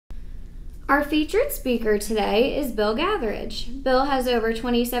Our featured speaker today is Bill Gatheridge. Bill has over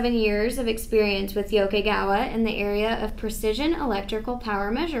 27 years of experience with Yokogawa in the area of precision electrical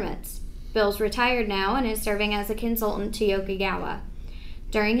power measurements. Bill's retired now and is serving as a consultant to Yokogawa.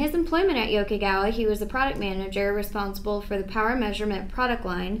 During his employment at Yokogawa, he was the product manager responsible for the power measurement product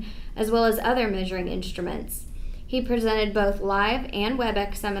line, as well as other measuring instruments. He presented both live and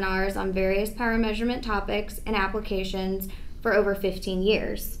WebEx seminars on various power measurement topics and applications for over 15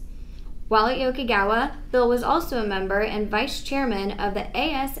 years. While at Yokogawa, Bill was also a member and vice chairman of the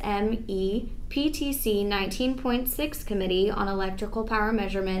ASME PTC 19.6 Committee on Electrical Power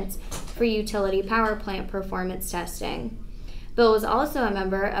Measurements for Utility Power Plant Performance Testing. Bill was also a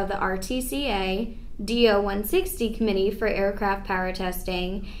member of the RTCA DO 160 Committee for Aircraft Power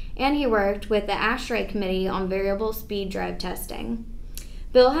Testing, and he worked with the ASHRAE Committee on Variable Speed Drive Testing.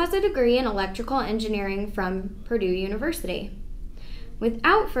 Bill has a degree in electrical engineering from Purdue University.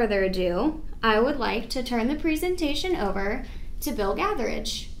 Without further ado, I would like to turn the presentation over to Bill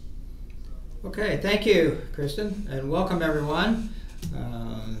Gatheridge. Okay, thank you, Kristen, and welcome everyone.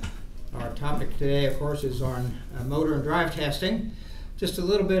 Our topic today, of course, is on motor and drive testing. Just a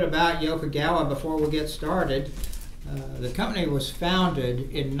little bit about Yokogawa before we get started. The company was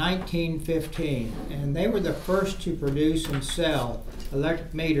founded in 1915, and they were the first to produce and sell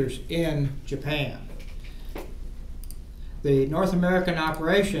electric meters in Japan. The North American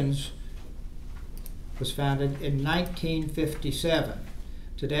operations was founded in 1957.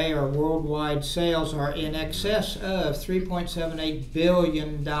 Today, our worldwide sales are in excess of $3.78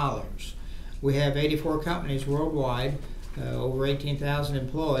 billion. We have 84 companies worldwide, over 18,000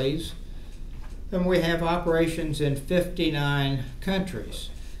 employees, and we have operations in 59 countries.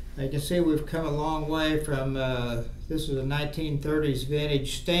 You can see we've come a long way from, this is a 1930s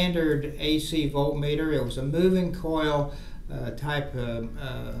vintage standard AC voltmeter. It was a moving coil type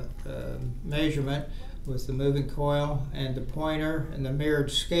measurement with the moving coil and the pointer and the mirrored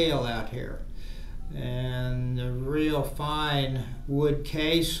scale out here. And the real fine wood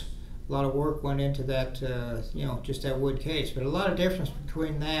case. A lot of work went into that, just that wood case. But a lot of difference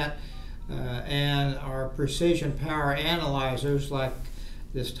between that and our precision power analyzers like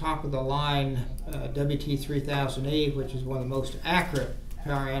this top of the line WT3000E, which is one of the most accurate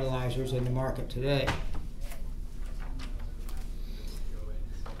power analyzers in the market today.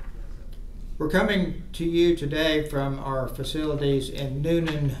 We're coming to you today from our facilities in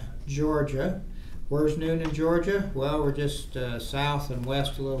Newnan, Georgia. Where's Newnan, Georgia? Well, we're just south and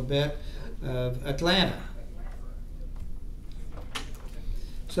west a little bit of Atlanta.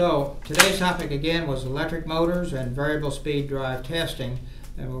 So today's topic again was electric motors and variable speed drive testing,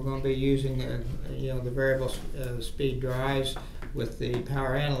 and we're going to be using the variable speed drives with the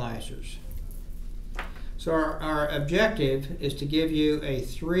power analyzers. So our objective is to give you a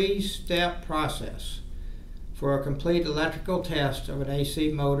three-step process for a complete electrical test of an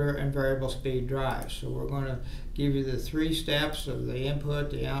AC motor and variable speed drive. So we're going to give you the three steps of the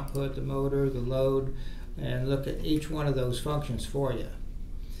input, the output, the motor, the load, and look at each one of those functions for you.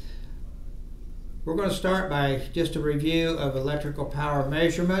 We're going to start by just a review of electrical power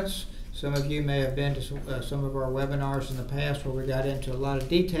measurements. Some of you may have been to some of our webinars in the past where we got into a lot of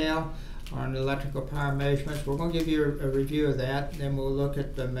detail on electrical power measurements. We're going to give you a review of that. Then we'll look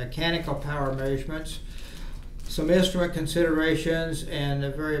at the mechanical power measurements, some instrument considerations, and a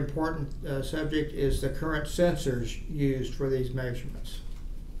very important subject is the current sensors used for these measurements.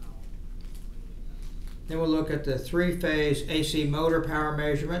 Then we'll look at the three-phase AC motor power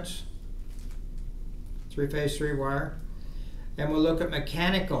measurements, three-phase, three-wire. And we'll look at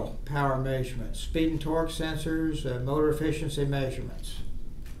mechanical power measurements, speed and torque sensors, motor efficiency measurements.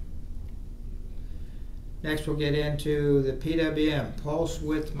 Next we'll get into the PWM, pulse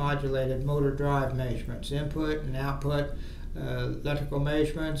width modulated motor drive measurements, input and output electrical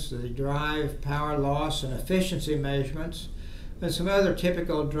measurements, the drive power loss and efficiency measurements, and some other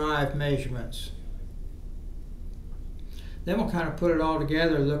typical drive measurements. Then we'll kind of put it all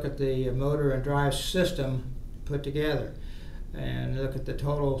together, look at the motor and drive system put together, and look at the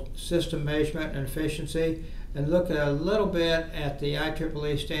total system measurement and efficiency, and look a little bit at the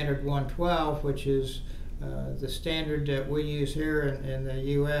IEEE standard 112, which is the standard that we use here in the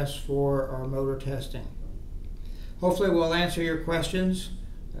U.S. for our motor testing. Hopefully we'll answer your questions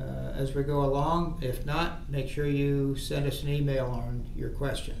as we go along. If not, make sure you send us an email on your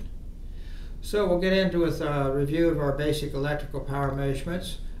question. So we'll get into with a review of our basic electrical power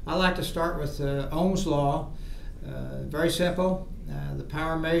measurements. I like to start with Ohm's law. Very simple. The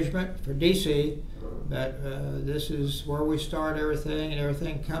power measurement for DC, but this is where we start everything, and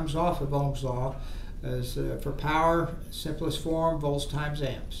everything comes off of Ohm's law. As for power, simplest form, volts times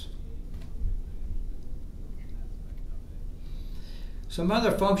amps. Some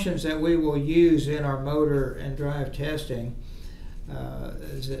other functions that we will use in our motor and drive testing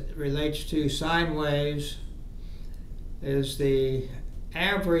as it relates to sine waves is the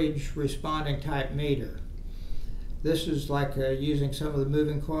average responding type meter. This is like using some of the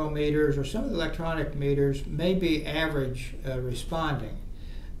moving coil meters or some of the electronic meters may be average responding,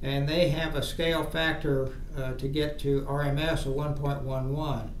 and they have a scale factor to get to RMS of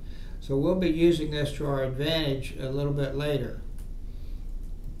 1.11. So we'll be using this to our advantage a little bit later.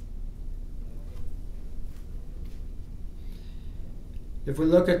 If we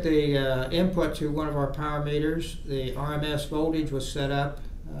look at the input to one of our power meters, the RMS voltage was set up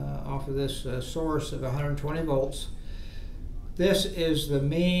off of this source of 120 volts. This is the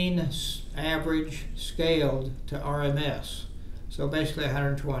mean average scaled to RMS, so basically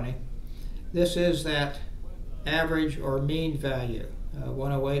 120. This is that average or mean value,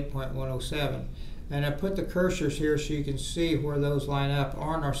 108.107. And I put the cursors here so you can see where those line up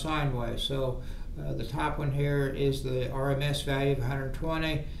on our sine wave. So the top one here is the RMS value of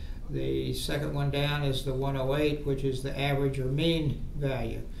 120. The second one down is the 108, which is the average or mean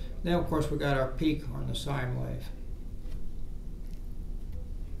value. Then, of course, we got our peak on the sine wave.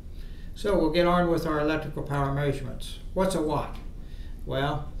 So we'll get on with our electrical power measurements. What's a watt?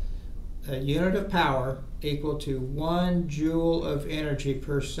 Well, a unit of power equal to 1 joule of energy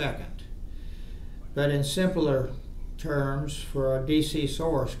per second. But in simpler terms, for a DC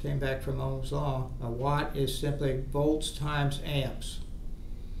source, came back from Ohm's law, a watt is simply volts times amps.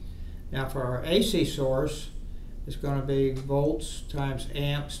 Now for our AC source, it's going to be volts times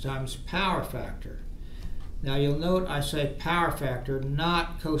amps times power factor. Now you'll note I say power factor,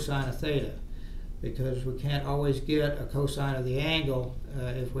 not cosine of theta, because we can't always get a cosine of the angle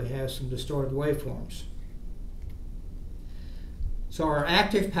if we have some distorted waveforms. So our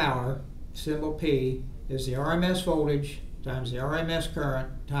active power, symbol P, is the RMS voltage times the RMS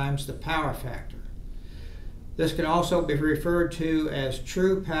current times the power factor. This can also be referred to as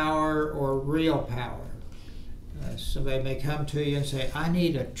true power or real power. Somebody may come to you and say, I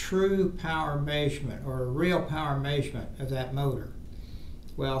need a true power measurement or a real power measurement of that motor.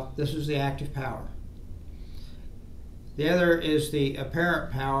 Well, this is the active power. The other is the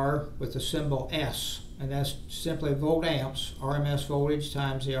apparent power with the symbol S, and that's simply volt amps, RMS voltage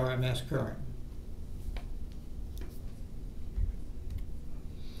times the RMS current.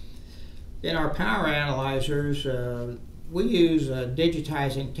 In our power analyzers, we use a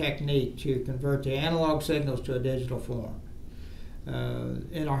digitizing technique to convert the analog signals to a digital form.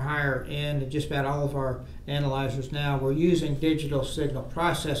 In our higher end, just about all of our analyzers now, we're using digital signal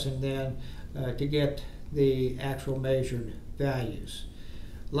processing then to get the actual measured values.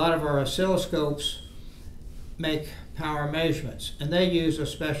 A lot of our oscilloscopes make power measurements, and they use a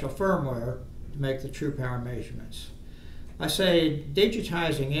special firmware to make the true power measurements. I say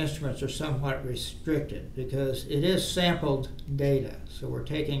digitizing instruments are somewhat restricted because it is sampled data. So we're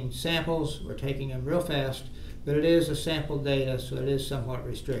taking samples, we're taking them real fast, but it is a sampled data, so it is somewhat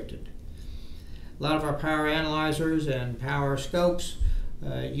restricted. A lot of our power analyzers and power scopes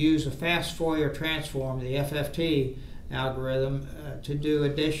use a fast Fourier transform, the FFT algorithm, to do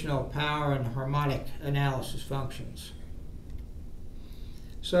additional power and harmonic analysis functions.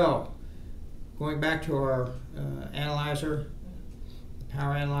 So, going back to our analyzer, the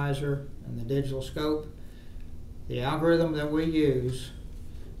power analyzer, and the digital scope, the algorithm that we use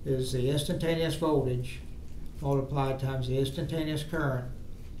is the instantaneous voltage multiplied times the instantaneous current,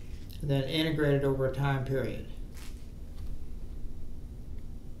 and then integrated over a time period.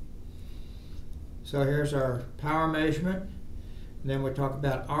 So here's our power measurement, and then we talk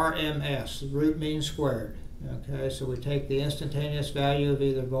about RMS, the root mean squared. Okay, so we take the instantaneous value of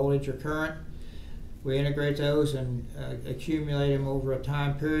either voltage or current, we integrate those and accumulate them over a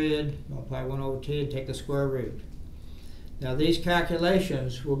time period, multiply 1 over t and take the square root. Now these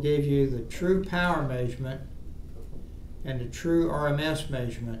calculations will give you the true power measurement and the true RMS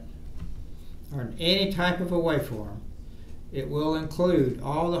measurement on any type of a waveform. It will include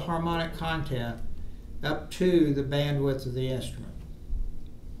all the harmonic content up to the bandwidth of the instrument.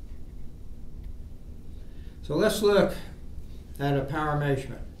 So let's look at a power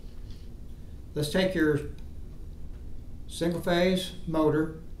measurement. Let's take your single phase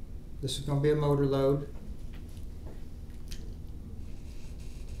motor. This is going to be a motor load.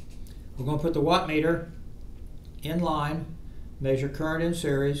 We're going to put the watt meter in line, measure current in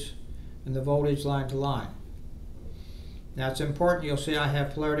series, and the voltage line to line. Now it's important, you'll see I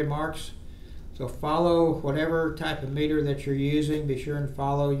have polarity marks. So follow whatever type of meter that you're using. Be sure and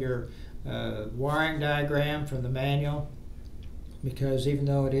follow your wiring diagram from the manual, because even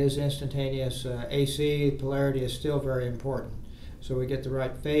though it is instantaneous AC, polarity is still very important. so we get the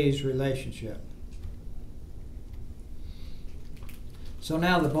right phase relationship. So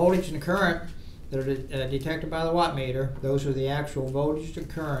now the voltage and current that are detected by the wattmeter, those are the actual voltage and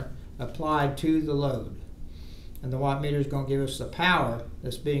current applied to the load. And the wattmeter is going to give us the power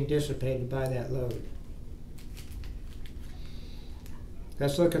that's being dissipated by that load.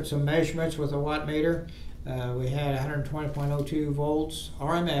 Let's look at some measurements with a wattmeter. We had 120.02 volts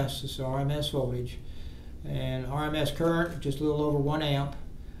RMS, this is RMS voltage, and RMS current just a little over 1 amp.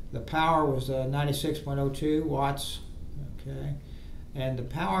 The power was 96.02 watts, okay, and the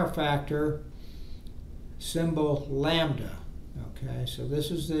power factor symbol lambda, okay, so this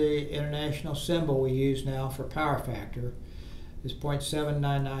is the international symbol we use now for power factor, is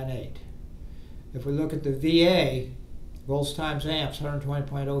 0.7998. If we look at the VA, volts times amps,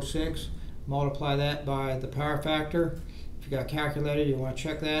 120.06, multiply that by the power factor. If you got a calculator, you want to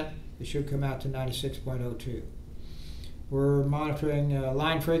check that, it should come out to 96.02. We're monitoring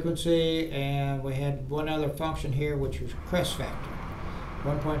line frequency, and we had one other function here, which was crest factor,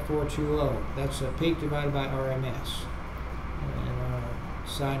 1.420. That's a peak divided by RMS. And our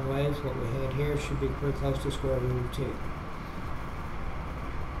sine waves, what we had here, should be pretty close to square root of 2.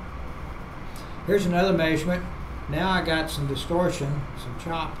 Here's another measurement. Now I got some distortion, some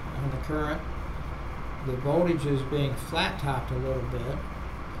chop on the current. The voltage is being flat topped a little bit.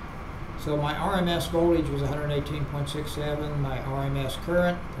 So my RMS voltage was 118.67, my RMS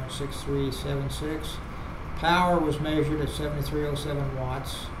current 0.6376. Power was measured at 7307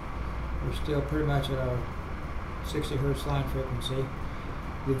 watts. We're still pretty much at our 60 hertz line frequency.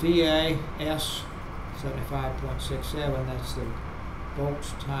 The VA S 75.67, that's the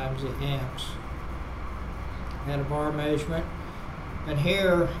volts times the amps. Had a bar measurement, and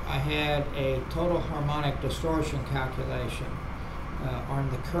here I had a total harmonic distortion calculation on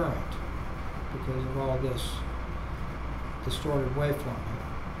the current because of all this distorted waveform here.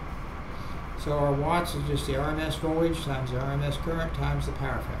 So our watts is just the RMS voltage times the RMS current times the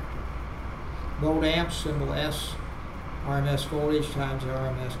power factor. Volt amps, symbol S, RMS voltage times the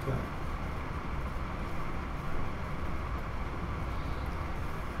RMS current.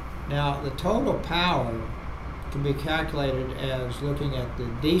 Now the total power can be calculated as looking at the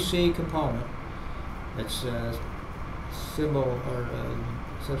DC component, that's symbol or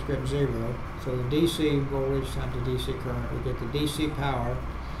subscript 0. So the DC voltage times the DC current, we get the DC power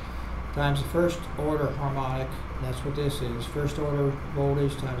times the first order harmonic, and that's what this is, first order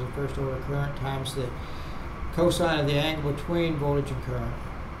voltage times the first order current times the cosine of the angle between voltage and current.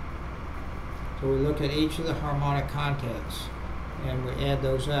 So we look at each of the harmonic contents and we add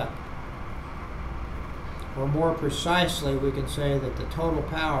those up. Or more precisely, we can say that the total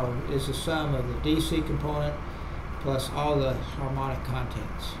power is the sum of the DC component plus all the harmonic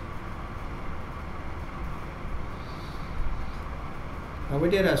contents. Now we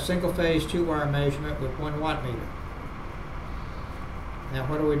did a single phase 2-wire measurement with 1 wattmeter. Now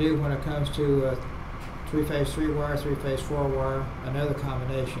what do we do when it comes to 3-phase 3-wire, 3-phase 4-wire, and other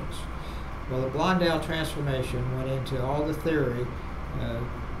combinations? Well, the Blondel transformation went into all the theory,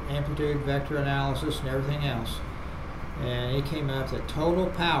 amplitude, vector analysis, and everything else, and it came up that total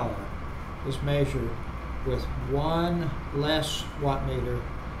power is measured with 1 less wattmeter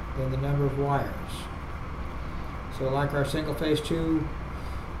than the number of wires. So like our single phase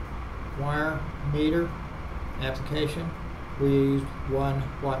 2-wire meter application, we used 1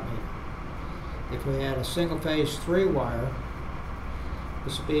 wattmeter. If we had a single phase 3-wire,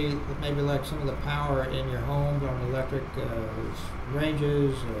 this would be maybe like some of the power in your home on electric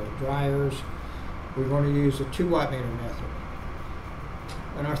ranges, dryers. We're going to use a 2 wattmeter method.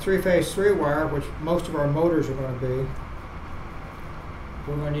 And our 3-phase 3-wire, which most of our motors are going to be,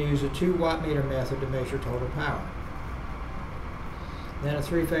 we're going to use a 2 wattmeter method to measure total power. Then a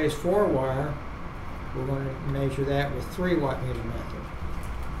 3-phase 4-wire, we're going to measure that with 3 wattmeter method.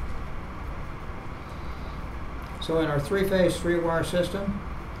 So in our 3-phase 3-wire system,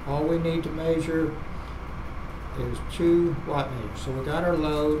 all we need to measure is 2 wattmeters. So we got our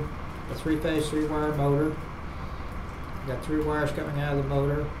load, a 3-phase 3-wire motor. We got 3 wires coming out of the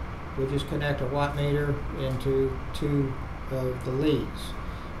motor. We just connect a wattmeter into 2 of the leads.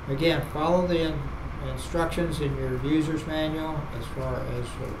 Again, follow the instructions in your user's manual as far as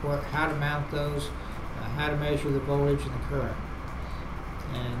how to mount those, how to measure the voltage and the current.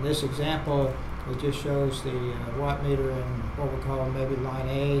 And this example, it just shows the wattmeter in what we call maybe line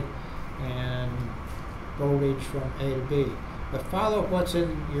A and voltage from A to B. But follow what's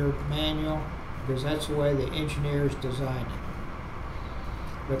in your manual because that's the way the engineers designed it.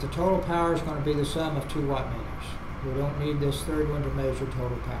 But the total power is going to be the sum of 2 wattmeters. We don't need this third one to measure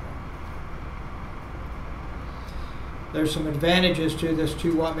total power. There's some advantages to this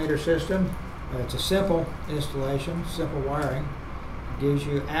 2 watt-meter system. It's a simple installation, simple wiring. It gives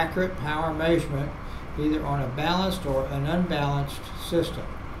you accurate power measurement either on a balanced or an unbalanced system.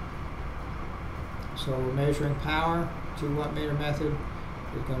 So we're measuring power. 2 watt-meter method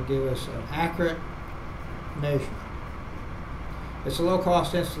is going to give us an accurate measurement. It's a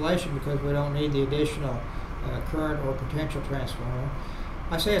low-cost installation because we don't need the additional current or potential transformer.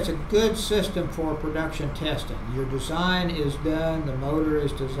 I say it's a good system for production testing. Your design is done, the motor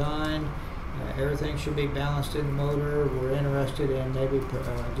is designed, everything should be balanced in the motor. We're interested in maybe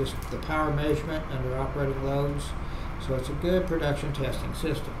just the power measurement under operating loads. So it's a good production testing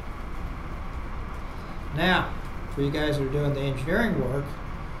system. Now, for you guys that are doing the engineering work,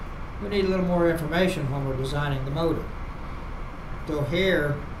 we need a little more information when we're designing the motor. So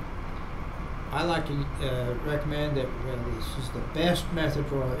here, I like to recommend that this is the best method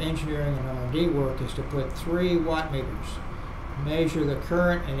for our engineering and R&D work is to put 3 watt meters. Measure the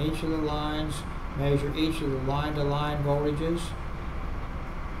current in each of the lines, measure each of the line-to-line voltages,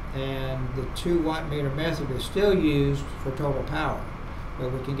 and the 2 watt-meter method is still used for total power.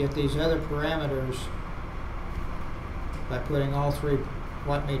 But we can get these other parameters by putting all 3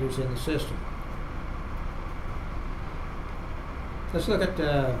 watt meters in the system. Let's look at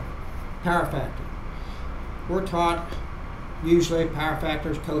the power factor. We're taught usually power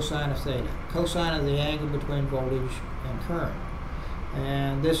factor is cosine of theta, cosine of the angle between voltage and current.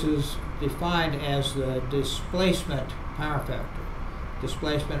 And this is defined as the displacement power factor.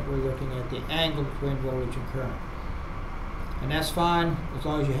 Displacement, we're looking at the angle between voltage and current. And that's fine as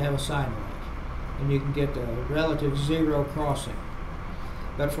long as you have a sine wave. And you can get the relative zero crossing.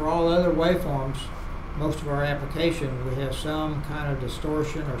 But for all other waveforms, most of our application, we have some kind of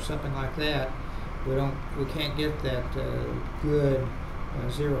distortion or something like that. We can't get that good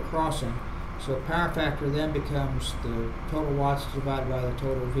zero crossing. So power factor then becomes the total watts divided by the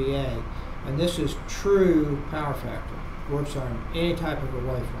total VA. And this is true power factor. Works on any type of a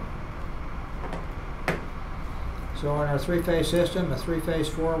waveform. So on our 3-phase system, a 3-phase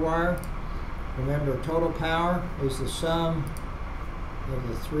 4-wire, remember total power is the sum of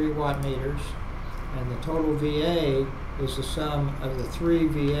the 3 watt meters, and the total VA is the sum of the 3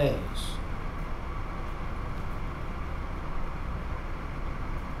 VAs.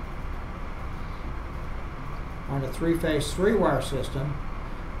 On a 3-phase 3-wire system,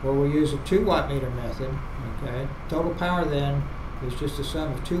 where we use a 2 watt meter method, okay, total power then is just the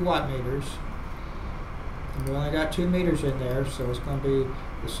sum of 2 watt meters. And we only got 2 meters in there, so it's going to be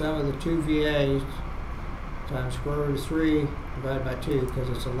the sum of the 2 VAs times square root of 3 divided by 2, because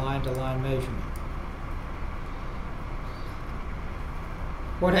it's a line-to-line measurement.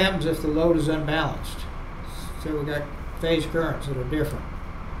 What happens if the load is unbalanced? So we've got phase currents that are different.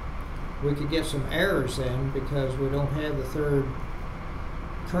 We could get some errors then because we don't have the 3rd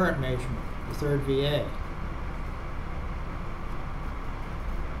current measurement, the 3rd VA.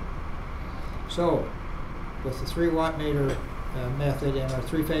 So, with the 3 watt meter method in our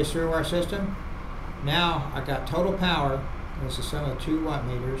 3-phase 3-wire system, now I got total power, that's the sum of 2 watt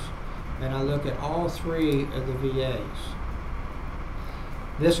meters, and I look at all 3 of the VAs.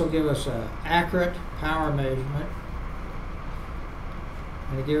 This will give us an accurate power measurement,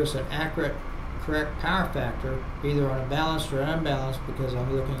 and it gives us an accurate, correct power factor, either on a balanced or unbalanced, because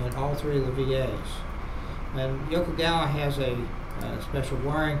I'm looking at all 3 of the VAs. And Yokogawa has a special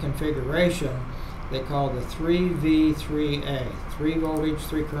wiring configuration they call the 3V3A, 3 voltage,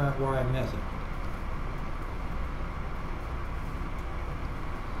 3 current wiring method.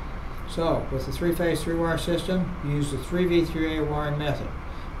 So, with the 3-phase 3-wire system, use the 3V3A wiring method.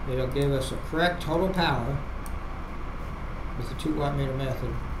 It'll give us a correct total power with the 2 watt meter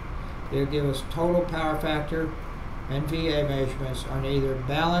method. It'll give us total power factor and VA measurements on either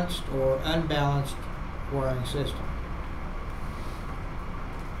balanced or unbalanced wiring system.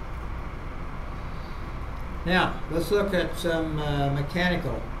 Now, let's look at some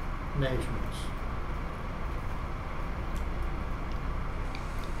mechanical measurements.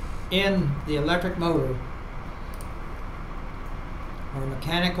 In the electric motor, our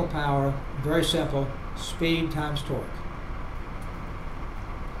mechanical power, very simple, speed times torque.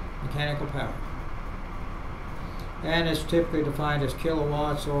 Mechanical power. And it's typically defined as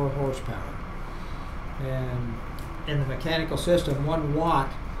kilowatts or horsepower. And in the mechanical system, 1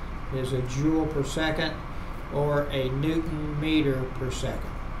 watt is a joule per second or a Newton meter per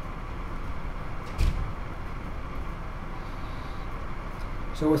second.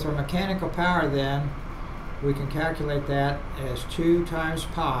 So with our mechanical power then, we can calculate that as 2 times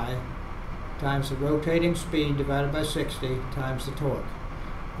pi times the rotating speed divided by 60 times the torque.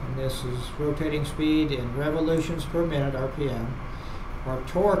 and this is rotating speed in revolutions per minute, RPM. Our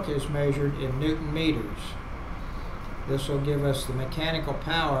torque is measured in Newton meters. This will give us the mechanical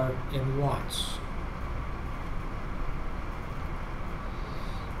power in watts.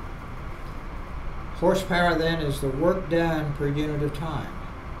 Horsepower then is the work done per unit of time.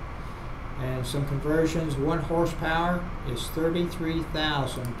 And some conversions, 1 horsepower is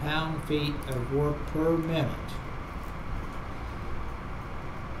 33,000 pound-feet of work per minute.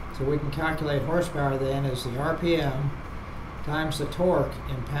 So we can calculate horsepower then as the RPM times the torque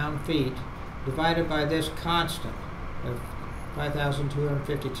in pound-feet divided by this constant of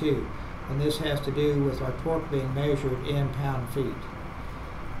 5,252. And this has to do with our torque being measured in pound-feet.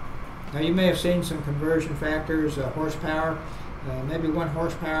 Now you may have seen some conversion factors, horsepower, maybe 1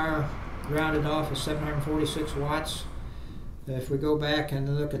 horsepower rounded off is 746 watts. If we go back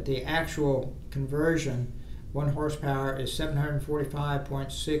and look at the actual conversion, 1 horsepower is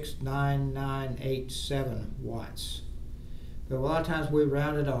 745.69987 watts. But a lot of times we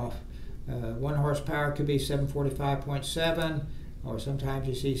round it off. 1 horsepower could be 745.7, or sometimes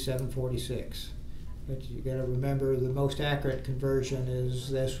you see 746. But you got to remember the most accurate conversion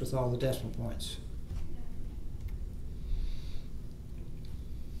is this with all the decimal points.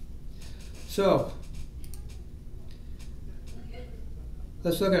 So,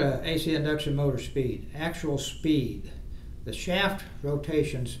 let's look at an AC induction motor speed. Actual speed. The shaft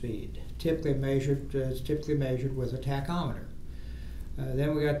rotation speed, typically measured with a tachometer.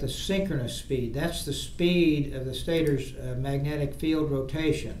 Then we got the synchronous speed. That's the speed of the stator's magnetic field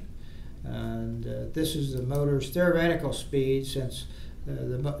rotation. And this is the motor's theoretical speed, since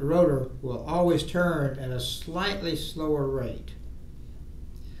the rotor will always turn at a slightly slower rate.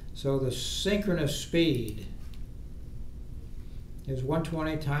 So the synchronous speed is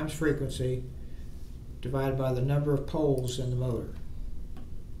 120 times frequency divided by the number of poles in the motor.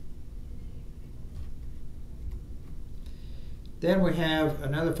 Then we have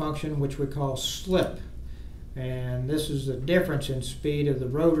another function which we call slip, and this is the difference in speed of the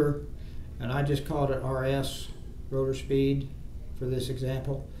rotor, and I just called it RS, rotor speed, for this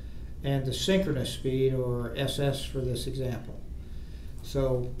example, and the synchronous speed, or SS, for this example.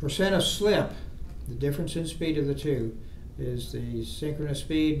 So percent of slip, the difference in speed of the two, is the synchronous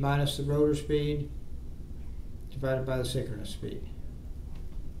speed minus the rotor speed divided by the synchronous speed.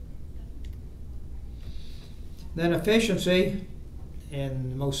 Then efficiency, in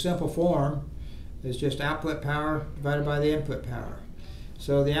the most simple form, is just output power divided by the input power.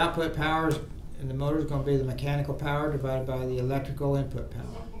 So the output power in the motor is going to be the mechanical power divided by the electrical input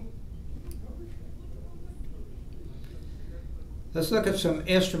power. Let's look at some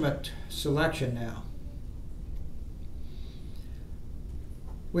instrument selection now.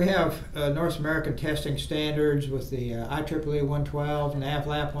 We have North American testing standards with the IEEE 112,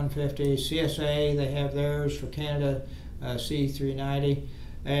 NAVLAP 150, CSA, they have theirs for Canada, C390,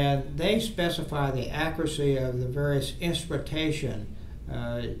 and they specify the accuracy of the various instrumentation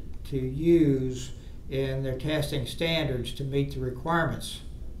to use in their testing standards to meet the requirements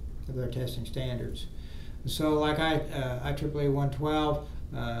of their testing standards. So like IEEE 112,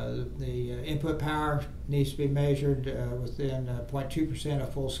 the input power needs to be measured within 0.2%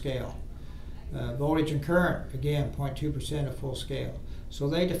 of full scale. Voltage and current, again, 0.2% of full scale. So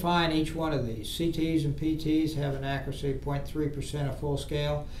they define each one of these. CTs and PTs have an accuracy of 0.3% of full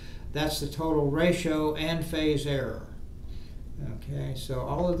scale. That's the total ratio and phase error. Okay, so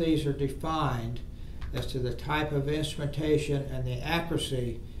all of these are defined as to the type of instrumentation and the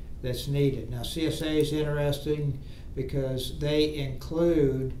accuracy that's needed. Now CSA is interesting because they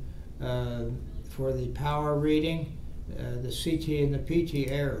include, for the power reading, the CT and the PT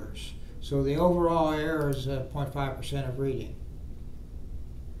errors. So the overall error is 0.5% of reading.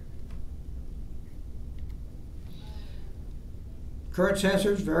 Current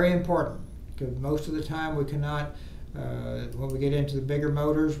sensors, very important, because most of the time we cannot, when we get into the bigger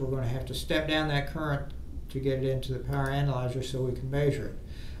motors, we're going to have to step down that current to get it into the power analyzer so we can measure it.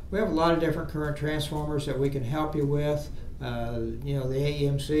 We have a lot of different current transformers that we can help you with. You know, the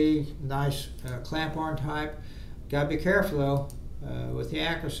AEMC, nice clamp arm type. Got to be careful though with the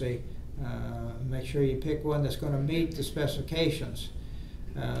accuracy. Make sure you pick one that's going to meet the specifications.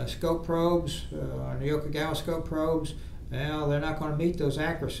 Scope probes, on the Yokogawa scope probes, well, they're not going to meet those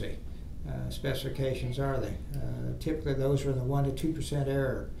accuracy specifications, are they? Typically those are in the 1 to 2%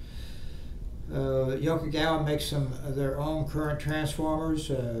 error. Yokogawa makes some of their own current transformers,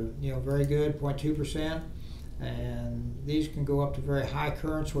 you know, very good, 0.2%, and these can go up to very high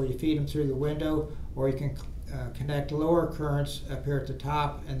currents where you feed them through the window, or you can connect lower currents up here at the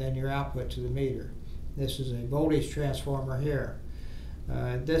top and then your output to the meter. This is a voltage transformer here.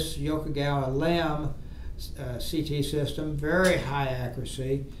 This Yokogawa LEM CT system, very high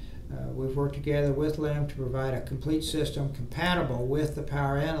accuracy. We've worked together with LEM to provide a complete system compatible with the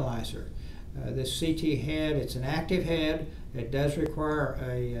power analyzer. This CT head, it's an active head. It does require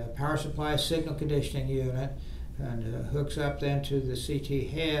a power supply signal conditioning unit, and hooks up then to the CT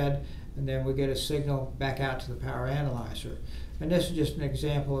head, and then we get a signal back out to the power analyzer. And this is just an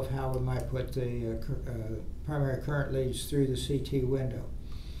example of how we might put the primary current leads through the CT window.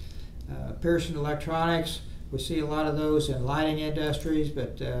 Pearson Electronics, we see a lot of those in lighting industries,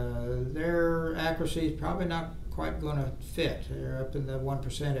 but their accuracy is probably not quite going to fit. They're up in the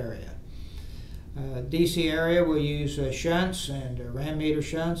 1% area. DC area, we'll use shunts and RAM meter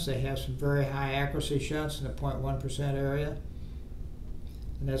shunts. They have some very high accuracy shunts in the 0.1% area,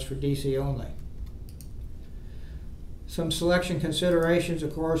 and that's for DC only. Some selection considerations,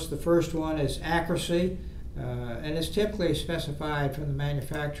 of course. The first one is accuracy, and it's typically specified from the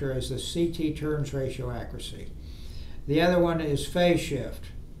manufacturer as the CT turns ratio accuracy. The other one is phase shift.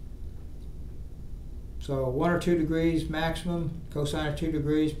 So 1 or 2 degrees maximum, cosine of 2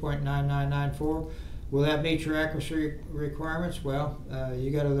 degrees, 0.9994. Will that meet your accuracy requirements? Well,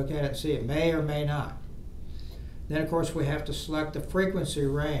 you got to look at it and see. It may or may not. Then, of course, we have to select the frequency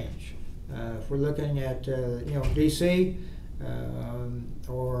range. If we're looking at DC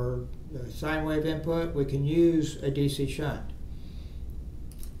or sine wave input, we can use a DC shunt.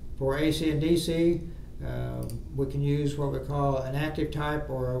 For AC and DC, we can use what we call an active type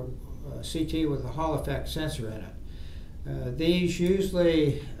or a CT with a Hall effect sensor in it. These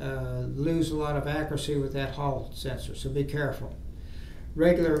usually lose a lot of accuracy with that Hall sensor, so be careful.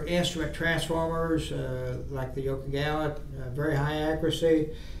 Regular instrument transformers, like the Yokogawa, very high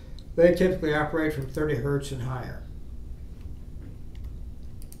accuracy. They typically operate from 30 Hertz and higher.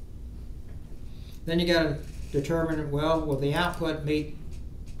 Then you got to determine, well, will the output meet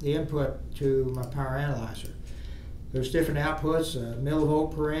the input to my power analyzer? There's different outputs, a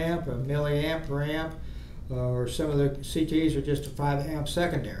millivolt per amp, a milliamp per amp, or some of the CTs are just a 5 amp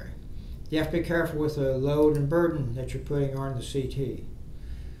secondary. You have to be careful with the load and burden that you're putting on the CT.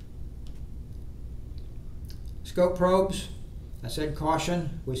 Scope probes, I said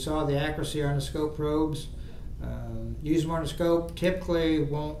caution. We saw the accuracy on the scope probes. Use them on the scope typically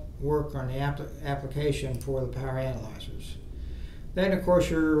won't work on the application for the power analyzers. Then, of course,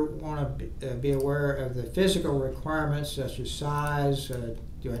 you want to be aware of the physical requirements such as size.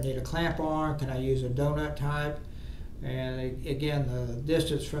 Do I need a clamp on? Can I use a donut type? And again, the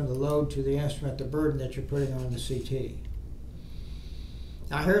distance from the load to the instrument, the burden that you're putting on the CT.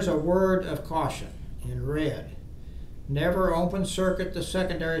 Now here's a word of caution in red. Never open circuit the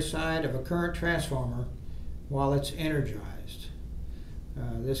secondary side of a current transformer while it's energized.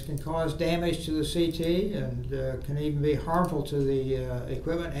 This can cause damage to the CT and can even be harmful to the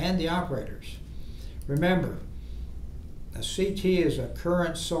equipment and the operators. Remember, a CT is a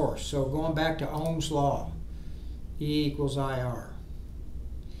current source, so going back to Ohm's law, E equals IR.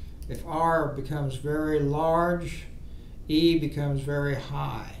 If R becomes very large, E becomes very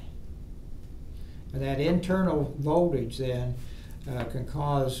high. And that internal voltage then can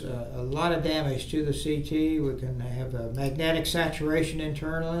cause a lot of damage to the CT. We can have a magnetic saturation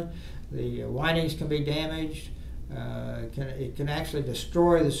internally. The windings can be damaged. It can actually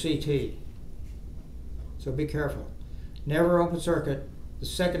destroy the CT. So be careful. Never open circuit the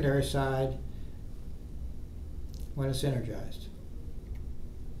secondary side when it's energized.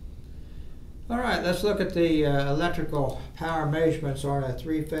 All right, let's look at the electrical power measurements on a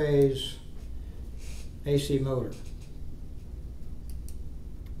 3-phase AC motor.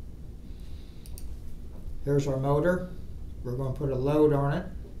 Here's our motor. We're going to put a load on it.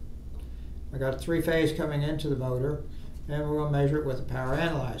 I got a 3-phase coming into the motor, and we're going to measure it with a power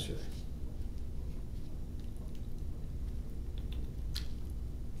analyzer.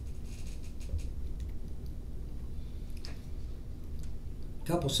 A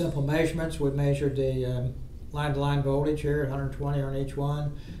couple simple measurements. We measured the line-to-line voltage here at 120 on each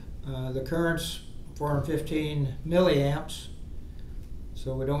one. The current's 415 milliamps,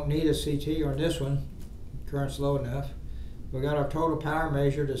 so we don't need a CT on this one. Current's low enough. We got our total power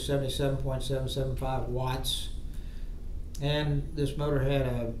measured at 77.775 watts, and this motor had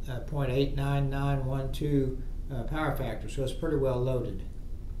a 0.89912 power factor, so it's pretty well loaded.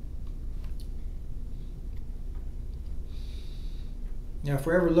 Now, if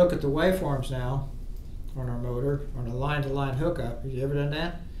we ever look at the waveforms now on our motor, on a line-to-line hookup, have you ever done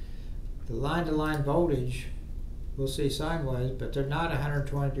that? The line-to-line voltage, we'll see sine waves, but they're not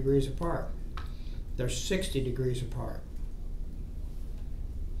 120 degrees apart. They're 60 degrees apart.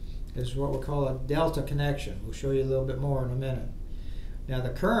 This is what we call a delta connection. We'll show you a little bit more in a minute. Now the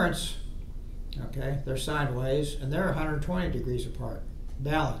currents, okay, they're sideways and they're 120 degrees apart,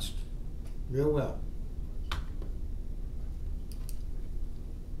 balanced real well.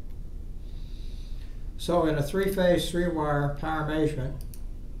 So in a three-phase, three-wire power measurement,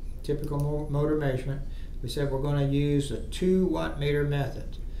 typical motor measurement, we said we're going to use a 2 watt meter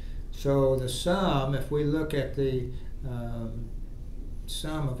method. So the sum, if we look at the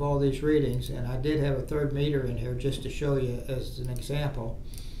sum of all these readings, and I did have a third meter in here just to show you as an example.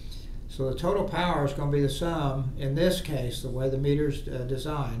 So the total power is going to be the sum, in this case, the way the meter's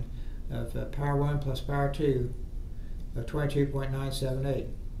designed, of power 1 plus power 2 of 22.978.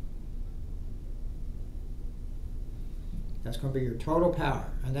 That's going to be your total power,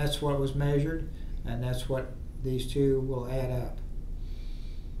 and that's what was measured, and that's what these two will add up.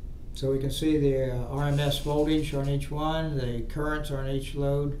 So we can see the RMS voltage on each one, the currents on each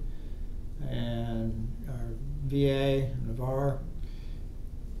load, and our VA and the VAR.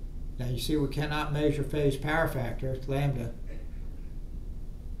 Now you see we cannot measure phase power factor, lambda.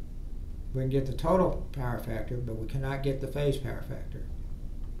 We can get the total power factor, but we cannot get the phase power factor,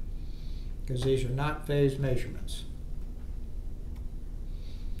 because these are not phase measurements.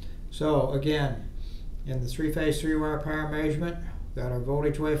 So again, in the three-phase, three-wire power measurement, we've got our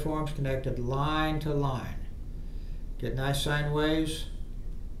voltage waveforms connected line to line. Get nice sine waves,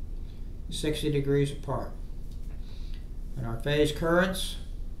 60 degrees apart. And our phase currents,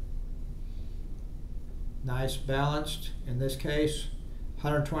 nice balanced, in this case,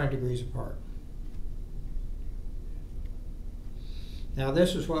 120 degrees apart. Now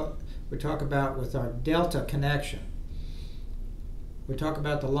this is what we talk about with our delta connection. We talk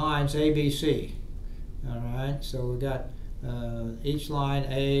about the lines A, B, C. All right, so we got each line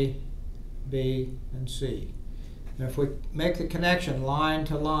A, B, and C. And if we make the connection line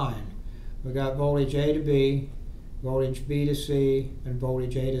to line, we got voltage A to B, voltage B to C, and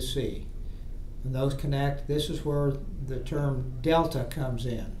voltage A to C. When those connect, this is where the term delta comes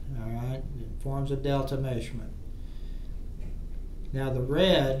in. All right, it forms a delta measurement. Now the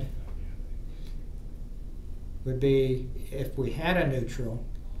red would be, if we had a neutral,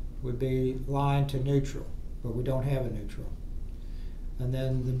 would be line to neutral, but we don't have a neutral. And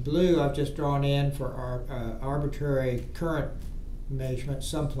then the blue I've just drawn in for our arbitrary current measurement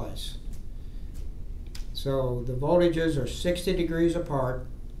someplace. So the voltages are 60 degrees apart.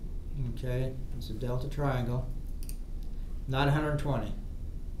 Okay, it's a delta triangle, not 120,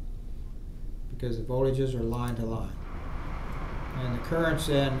 because the voltages are line to line. And the currents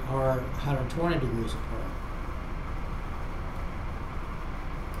then are 120 degrees apart.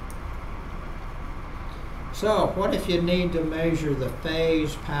 So what if you need to measure the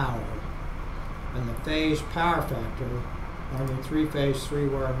phase power and the phase power factor on your three-phase,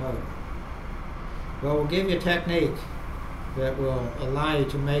 three-wire motor? Well, we'll give you a technique that will allow you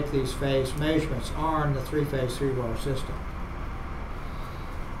to make these phase measurements on the three-phase, three-wire system.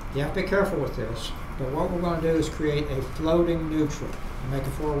 You have to be careful with this, but what we're going to do is create a floating neutral and make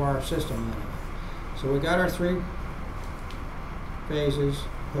a four-wire system out of it. So we got our three phases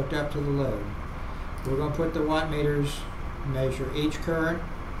hooked up to the load. We're going to put the watt meters, measure each current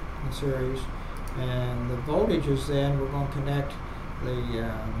in series, and the voltages then we're going to connect the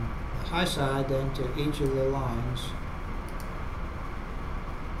high side then to each of the lines.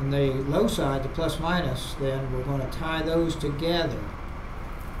 And the low side, the plus minus, then we're going to tie those together.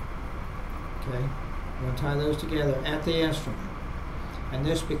 Okay, we're going to tie those together at the instrument. And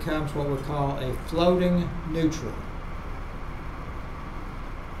this becomes what we call a floating neutral.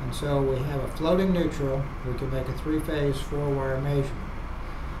 And so we have a floating neutral. We can make a three-phase, four-wire measurement.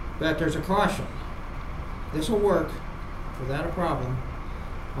 But there's a caution. This will work without a problem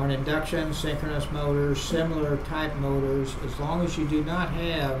on induction, synchronous motors, similar type motors, as long as you do not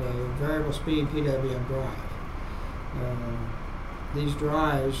have a variable speed PWM drive. These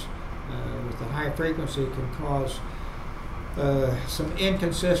drives with the high frequency can cause some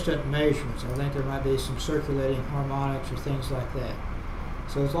inconsistent measurements. I think there might be some circulating harmonics or things like that.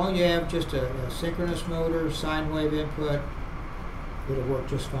 So as long as you have just a synchronous motor, sine wave input, it'll work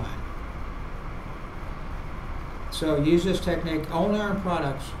just fine. So use this technique only on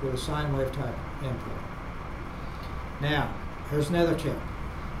products with a sine wave type input. Now, here's another tip.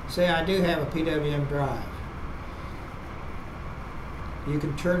 Say I do have a PWM drive. You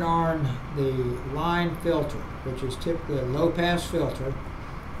can turn on the line filter, which is typically a low-pass filter.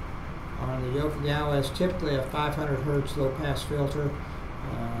 On the Yokogawa is typically a 500 Hertz low-pass filter,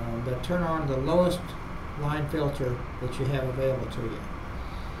 but turn on the lowest line filter that you have available to you.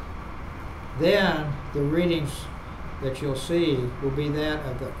 Then the readings that you'll see will be that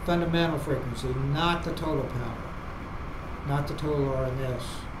of the fundamental frequency, not the total power. not the total R in this,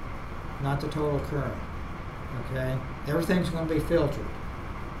 not the total current. Okay, everything's going to be filtered.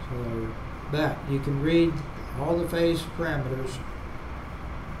 So, but you can read all the phase parameters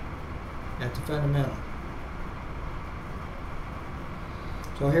at the fundamental.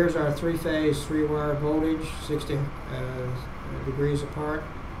 So here's our three-phase, 3-wire voltage, 60 degrees apart,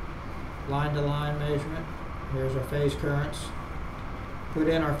 line-to-line measurement. Here's our phase currents. Put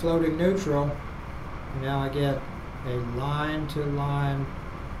in our floating neutral, and now I get a line to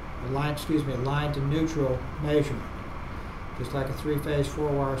neutral measurement, just like a 3-phase,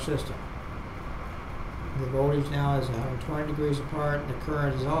 4-wire system. The voltage now is 120 degrees apart, and the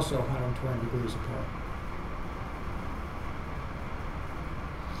current is also 120 degrees apart.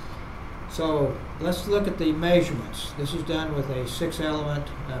 So let's look at the measurements. This is done with a 6-element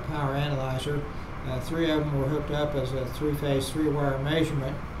power analyzer. 3 of them were hooked up as a 3-phase, 3-wire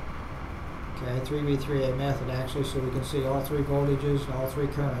measurement. Okay, 3V3A method actually, so we can see all 3 voltages and all 3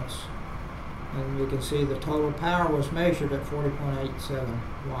 currents. And we can see the total power was measured at 40.87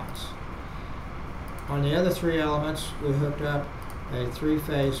 watts. On the other 3 elements, we hooked up a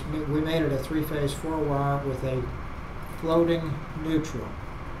 3-phase, we made it a 3-phase, 4-wire with a floating neutral.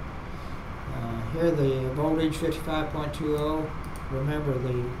 Here the voltage 55.20. Remember,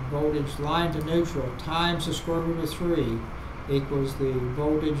 the voltage line to neutral times the square root of 3 equals the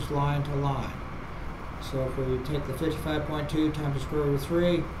voltage line to line. So if we take the 55.2 times the square root of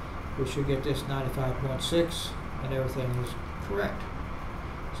 3, we should get this 95.6, and everything is correct.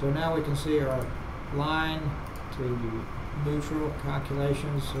 So now we can see our line to neutral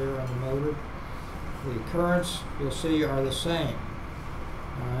calculations here on the motor. The currents, you'll see, are the same.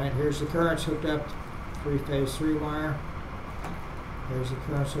 Alright, here's the currents hooked up 3-phase, 3-wire. Here's the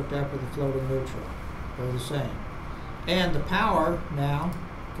currents hooked up with the floating neutral. They're the same. And the power now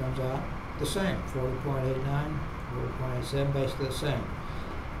comes out the same, 40.89, 40.87, basically the same.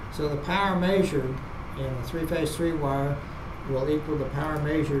 So the power measured in a 3-phase, 3-wire will equal the power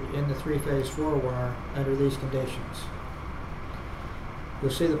measured in the 3-phase, 4-wire under these conditions.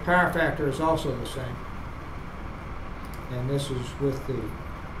 You'll see the power factor is also the same. And this is with the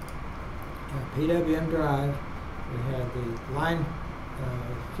PWM drive. We had the line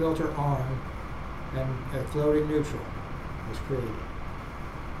filter arm, and a floating neutral was created.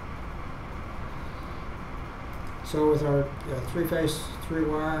 So with our 3-phase,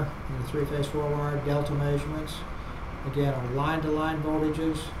 3-wire and the 3-phase, 4-wire delta measurements, again, our line-to-line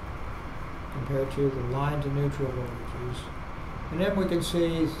voltages compared to the line-to-neutral voltages. And then we can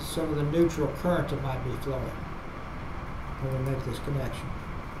see some of the neutral current that might be flowing when we make this connection.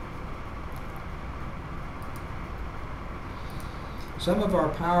 Some of our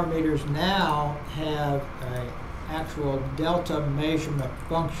power meters now have an actual delta measurement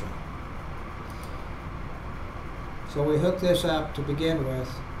function. So we hook this up to begin with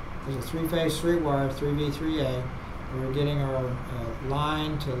as a 3-phase, 3-wire, 3V3A. We're getting our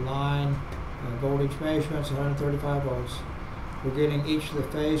line-to-line voltage measurements, 135 volts. We're getting each of the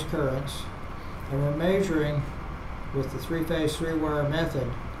phase currents, and we're measuring with the 3-phase, 3-wire method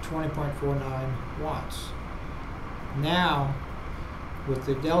 20.49 watts. Now, with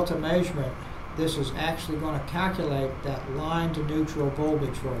the delta measurement, this is actually going to calculate that line to neutral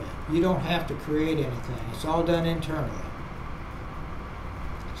voltage for you. You don't have to create anything. It's all done internally.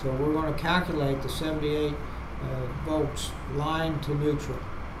 So we're going to calculate the 78 volts line to neutral.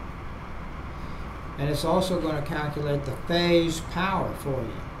 And it's also going to calculate the phase power for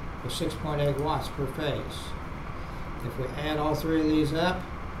you, the 6.8 watts per phase. If we add all 3 of these up,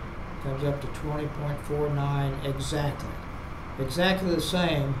 it comes up to 20.49 exactly. Exactly the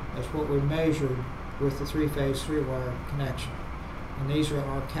same as what we measured with the 3-phase, 3-wire connection. And these are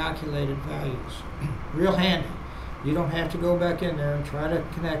our calculated values. Real handy. You don't have to go back in there and try to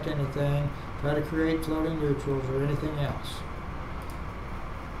connect anything, try to create floating neutrals or anything else.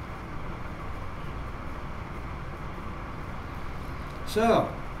 So,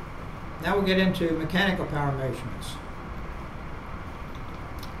 now we'll get into mechanical power measurements.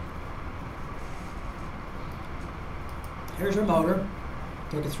 Here's our motor.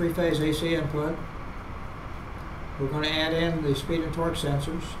 Take a 3-phase AC input. We're going to add in the speed and torque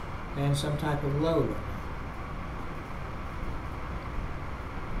sensors and some type of load.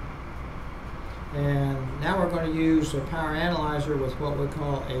 And now we're going to use a power analyzer with what we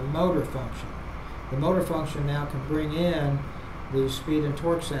call a motor function. The motor function now can bring in the speed and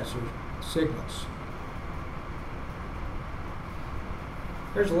torque sensor signals.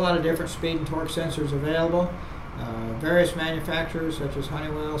 There's a lot of different speed and torque sensors available. Various manufacturers such as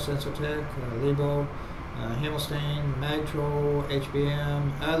Honeywell, Sensotech, Lebo, Himmelstein, Magtrol,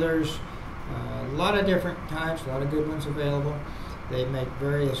 HBM, others A lot of different types, a lot of good ones available. They make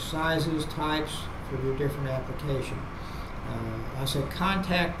various sizes, types for your different application. I say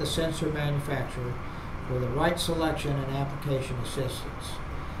contact the sensor manufacturer for the right selection and application assistance.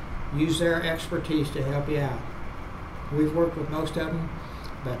 Use their expertise to help you out. We've worked with most of them,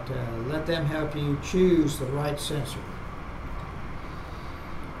 but let them help you choose the right sensor.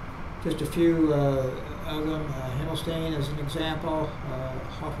 Just a few of them. Himmelstein is an example.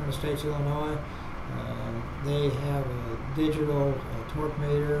 Hoffman Estates, Illinois. They have a digital torque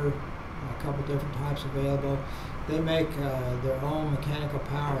meter, a couple different types available. They make their own mechanical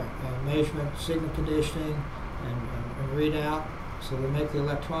power measurement, signal conditioning, and readout. So they make the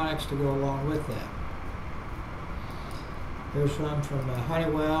electronics to go along with that. Here's one from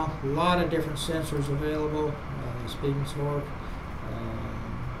Honeywell. A lot of different sensors available, speed and torque.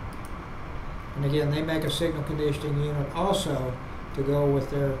 And again, they make a signal conditioning unit also to go with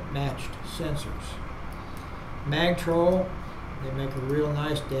their matched sensors. Magtrol, they make a real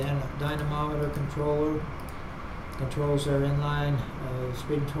nice dynamometer controller. Controls their inline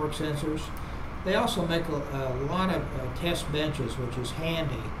speed and torque sensors. They also make a lot of test benches, which is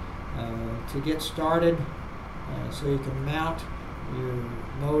handy to get started, so you can mount your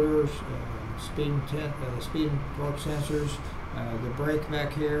motors, speed and torque sensors, the brake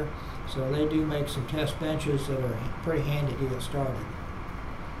back here. So they do make some test benches that are pretty handy to get started.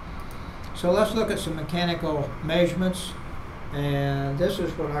 So let's look at some mechanical measurements, and this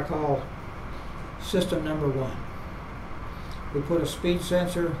is what I call system number 1. We put a speed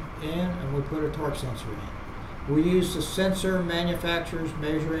sensor in and we put a torque sensor in. We use the sensor manufacturer's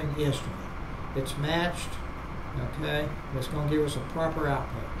measuring instrument. It's matched, okay? It's going to give us a proper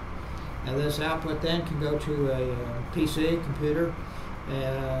output. Now this output then can go to a PC, computer,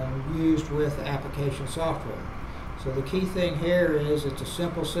 and used with application software. So the key thing here is it's a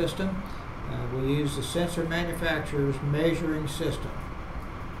simple system. We use the sensor manufacturer's measuring system.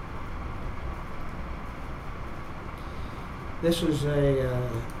 This is a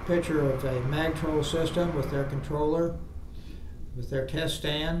picture of a Magtrol system with their controller, with their test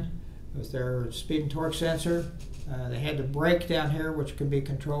stand, with their speed and torque sensor. They had the brake down here, which can be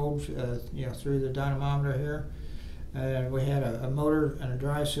controlled through the dynamometer here. We had a motor and a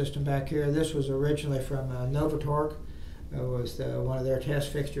drive system back here. This was originally from Novatorque. It was one of their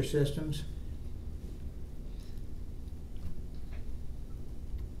test fixture systems.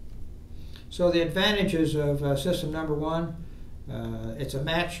 So the advantages of system number 1, it's a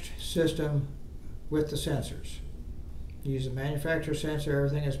matched system with the sensors. You use a manufacturer sensor,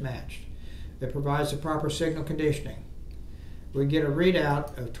 everything is matched. It provides the proper signal conditioning. We get a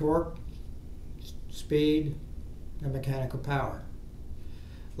readout of torque, speed, and mechanical power.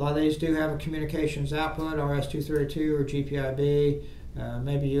 A lot of these do have a communications output, RS-232 or GPIB,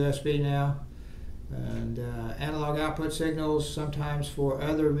 maybe USB now, and analog output signals sometimes for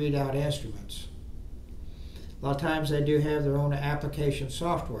other readout instruments. A lot of times they do have their own application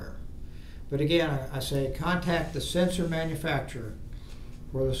software. But again, I say contact the sensor manufacturer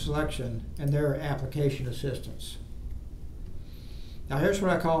for the selection and their application assistance. Now here's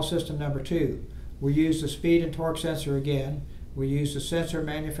what I call system number 2. We use the speed and torque sensor again. We use the sensor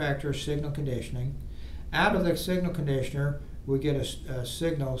manufacturer's signal conditioning. Out of the signal conditioner, we get a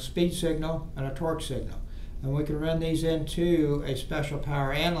signal, speed signal, and a torque signal. And we can run these into a special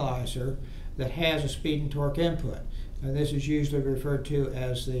power analyzer that has a speed and torque input. And this is usually referred to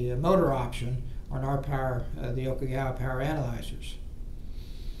as the motor option on our power, the Yokogawa power analyzers.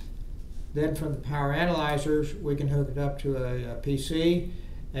 Then from the power analyzers, we can hook it up to a PC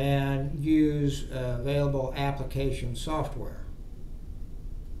and use available application software.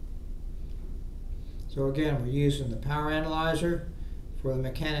 So again, we're using the power analyzer for the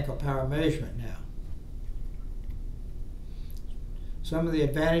mechanical power measurement now. Some of the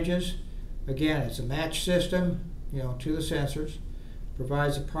advantages, again, it's a matched system, to the sensors,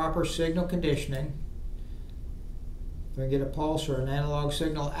 provides a proper signal conditioning. We get a pulse or an analog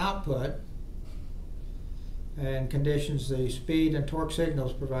signal output, and conditions the speed and torque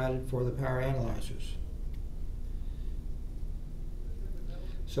signals provided for the power analyzers.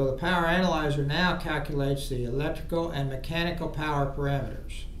 So the power analyzer now calculates the electrical and mechanical power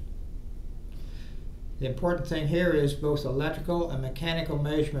parameters. The important thing here is both electrical and mechanical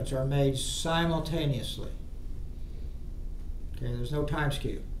measurements are made simultaneously. Okay, there's no time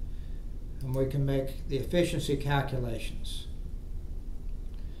skew. And we can make the efficiency calculations.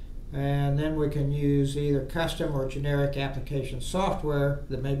 And then we can use either custom or generic application software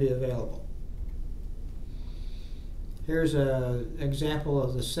that may be available. Here's an example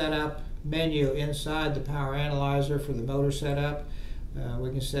of the setup menu inside the power analyzer for the motor setup. We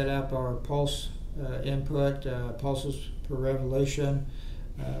can set up our pulse input, pulses per revolution,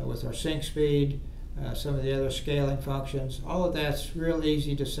 with our sync speed, some of the other scaling functions. All of that's real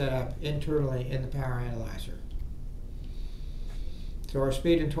easy to set up internally in the power analyzer. So our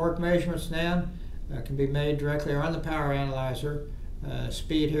speed and torque measurements now can be made directly on the power analyzer.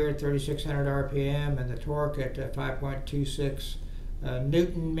 Speed here at 3,600 RPM and the torque at 5.26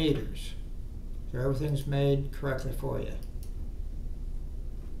 Newton meters. So everything's made correctly for you.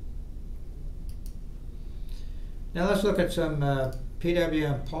 Now let's look at some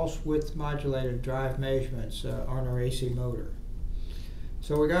PWM pulse width modulated drive measurements on our AC motor.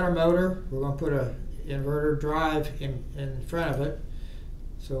 So we got our motor. We're going to put an inverter drive in front of it,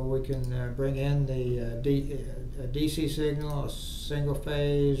 so we can bring in the DC signal, a single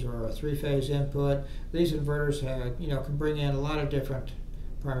phase or a three-phase input. These inverters can bring in a lot of different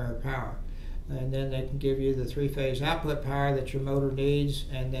primary power, and then they can give you the three-phase output power that your motor needs,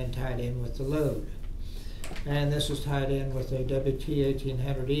 and then tied in with the load. And this is tied in with a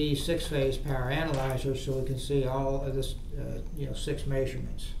WT1800E 6-phase power analyzer, so we can see all of this, 6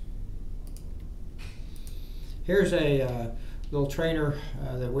 measurements. Here's a little trainer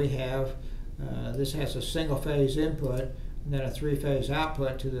that we have. This has a single-phase input and then a three-phase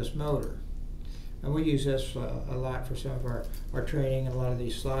output to this motor. And we use this a lot for some of our training and a lot of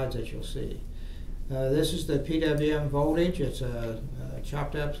these slides that you'll see. This is the PWM voltage. It's a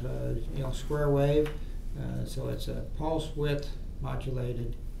chopped up, square wave. So it's a pulse width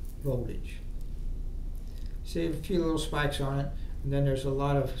modulated voltage. See a few little spikes on it, and then there's a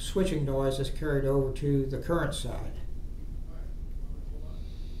lot of switching noise that's carried over to the current side.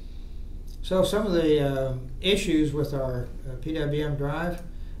 So some of the issues with our PWM drive,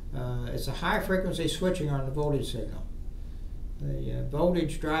 it's a high frequency switching on the voltage signal. The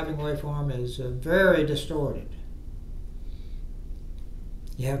voltage driving waveform is very distorted.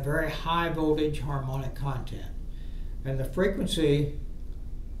 You have very high voltage harmonic content, and the frequency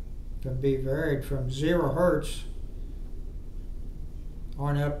can be varied from 0 hertz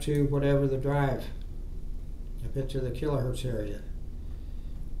on up to whatever the drive, up into the kilohertz area.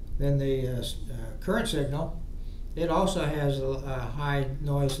 Then the current signal, it also has a high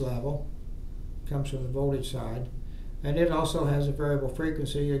noise level, comes from the voltage side, and it also has a variable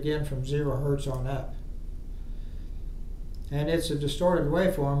frequency, again from 0 hertz on up. And it's a distorted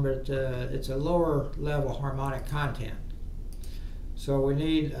waveform, but it's a lower level harmonic content. So we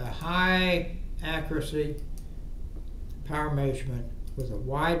need a high accuracy power measurement with a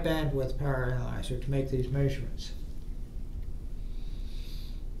wide bandwidth power analyzer to make these measurements.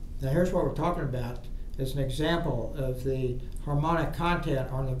 Now here's what we're talking about as an example of the harmonic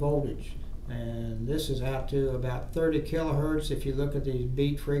content on the voltage. And this is out to about 30 kilohertz if you look at these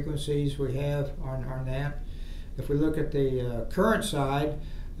beat frequencies we have on that. If we look at the current side,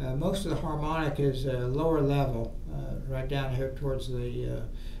 most of the harmonic is lower level, right down here towards the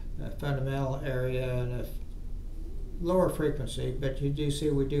fundamental area, and a lower frequency, but you do see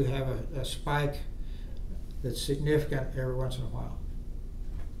we do have a spike that's significant every once in a while.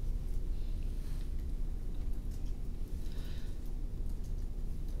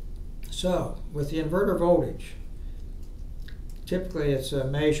 So, with the inverter voltage, typically it's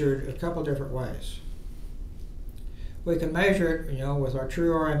measured a couple different ways. We can measure it, with our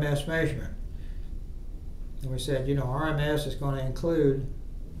true RMS measurement. And we said, RMS is going to include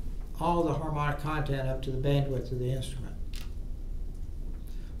all the harmonic content up to the bandwidth of the instrument.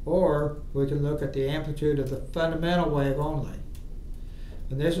 Or we can look at the amplitude of the fundamental wave only.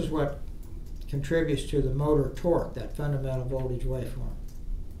 And this is what contributes to the motor torque, that fundamental voltage waveform.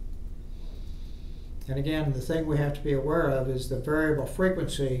 And again, the thing we have to be aware of is the variable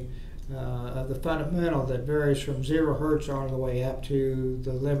frequency of the fundamental that varies from 0 hertz all the way up to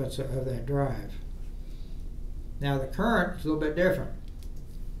the limits of that drive. Now the current is a little bit different.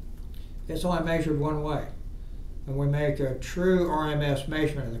 It's only measured one way, and we make a true RMS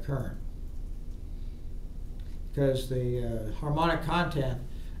measurement of the current, because the harmonic content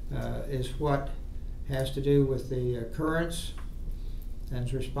is what has to do with the currents and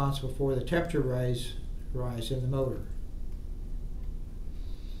is responsible for the temperature rise in the motor.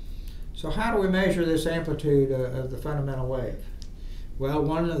 So how do we measure this amplitude of the fundamental wave? Well,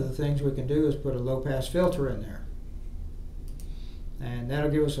 one of the things we can do is put a low-pass filter in there. And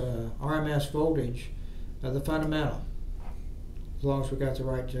that'll give us a RMS voltage of the fundamental, as long as we got the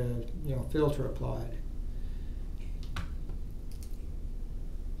right filter applied.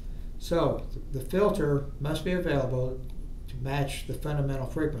 So the filter must be available to match the fundamental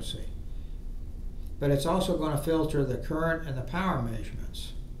frequency. But it's also going to filter the current and the power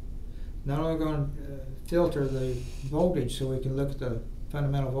measurements. not only going to filter the voltage so we can look at the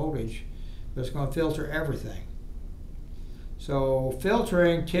fundamental voltage, but it's going to filter everything. So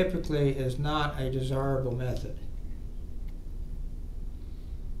filtering typically is not a desirable method.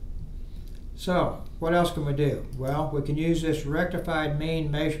 So what else can we do? Well, we can use this rectified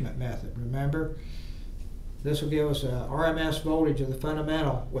mean measurement method. Remember, this will give us a RMS voltage of the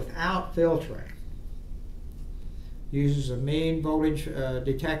fundamental without filtering. Uses a mean voltage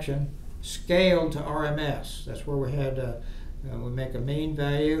detection scaled to RMS. That's where we had we make a mean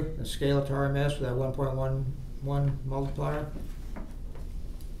value and scale it to RMS with that 1.11 multiplier.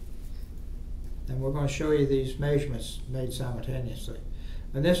 And we're going to show you these measurements made simultaneously.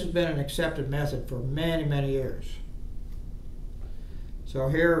 And this has been an accepted method for many, many years. So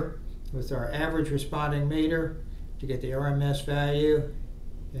here, with our average responding meter, to get the RMS value,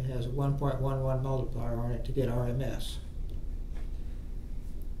 it has a 1.11 multiplier on it to get RMS.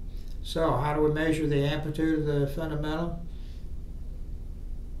 So how do we measure the amplitude of the fundamental?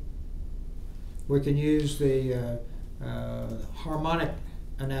 We can use the harmonic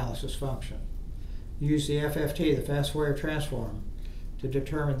analysis function. Use the FFT, the fast Fourier transform, to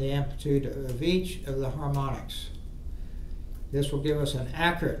determine the amplitude of each of the harmonics. This will give us an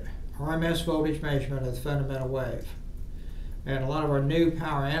accurate RMS voltage measurement of the fundamental wave. And a lot of our new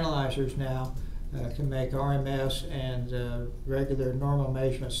power analyzers now can make RMS and regular normal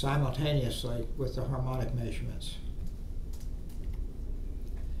measurements simultaneously with the harmonic measurements.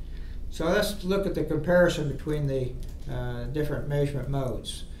 So let's look at the comparison between the different measurement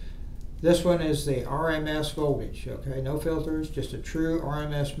modes. This one is the RMS voltage, okay, no filters, just a true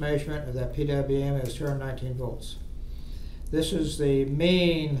RMS measurement of that PWM is 219 volts. This is the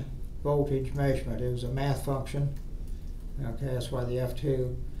mean voltage measurement. It was a math function, okay, that's why the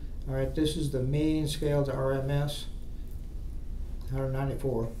F2. All right, this is the mean scale to RMS,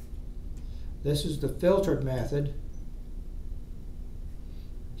 194. This is the filtered method.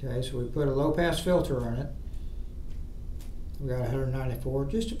 Okay, so we put a low-pass filter on it. We got 194,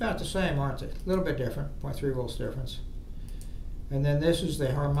 just about the same, aren't they? A little bit different, 0.3 volts difference. And then this is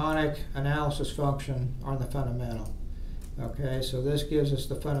the harmonic analysis function on the fundamental. Okay, so this gives us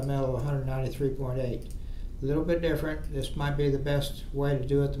the fundamental of 193.8. A little bit different. This might be the best way to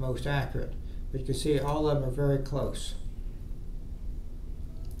do it, the most accurate. But you can see all of them are very close.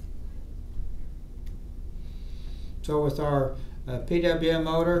 So with our PWM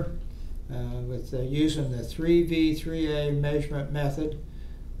motor, with using the 3V3A measurement method,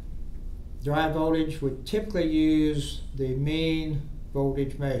 drive voltage would typically use the mean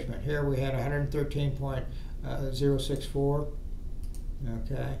voltage measurement. Here we had 113.064.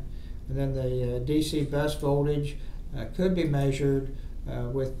 Okay, and then the DC bus voltage could be measured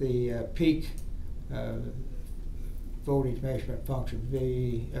with the peak voltage measurement function,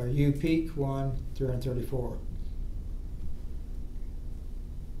 U peak 1 334.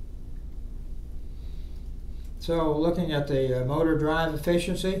 So looking at the motor drive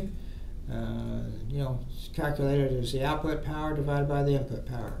efficiency, it's calculated as the output power divided by the input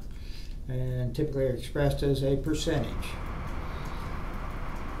power, and typically expressed as a percentage.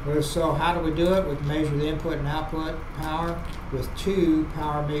 So how do we do it? We can measure the input and output power with two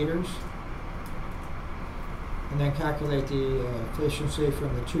power meters, and then calculate the efficiency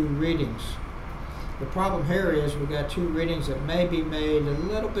from the two readings. The problem here is we've got two readings that may be made a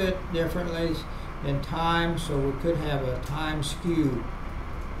little bit differently in time, so we could have a time skew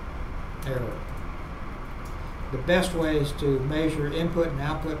error. The best way is to measure input and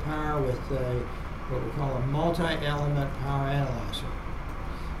output power with what we call a multi-element power analyzer,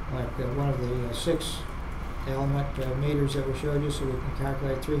 like one of the 6-element meters that we showed you, so we can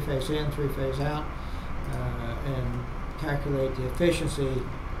calculate 3-phase in, 3-phase out, and calculate the efficiency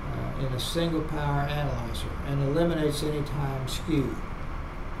in a single power analyzer, and eliminates any time skew.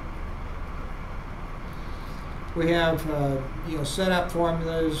 We have setup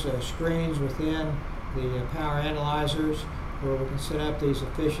formulas, screens within the power analyzers where we can set up these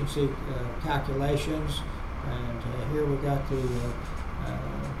efficiency calculations. And here we've got the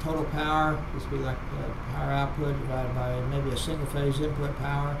total power. This would be like power output divided by maybe a single phase input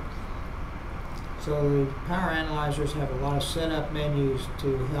power. So the power analyzers have a lot of setup menus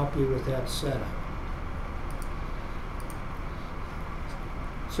to help you with that setup.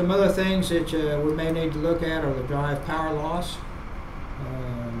 Some other things that we may need to look at are the drive power loss,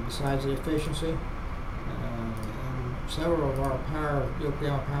 besides the efficiency. And several of our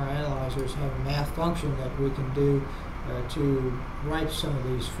Yokogawa power analyzers have a math function that we can do to write some of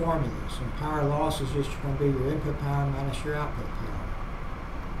these formulas. And power loss is just going to be your input power minus your output power.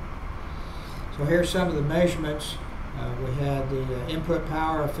 So here's some of the measurements We had the input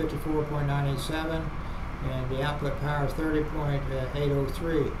power of 54.987 and the output power of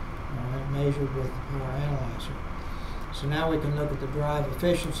 30.803 measured with the power analyzer. So now we can look at the drive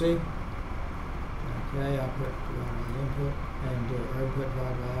efficiency. Okay, output the input and input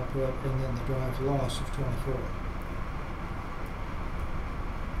divided by output, and then the drive loss of 24.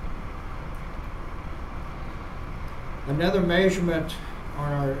 Another measurement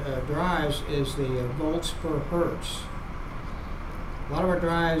on our drives is the volts per hertz. A lot of our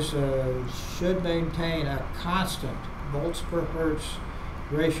drives should maintain a constant volts per hertz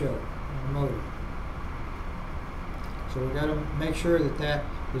ratio on the motor. So we've got to make sure that that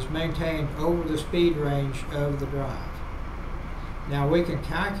is maintained over the speed range of the drive. Now we can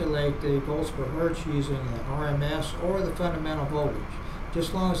calculate the volts per hertz using the RMS or the fundamental voltage, just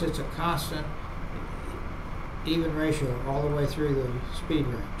as long as it's a constant even ratio all the way through the speed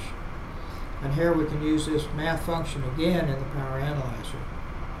range. And here we can use this math function again in the power analyzer.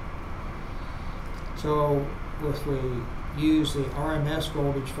 So if we use the RMS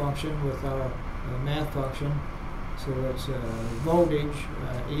voltage function with our math function, so it's voltage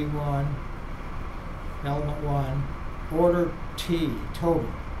E1, element 1, order T, total.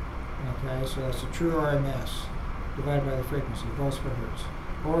 Okay, so that's a true RMS divided by the frequency, volts per hertz.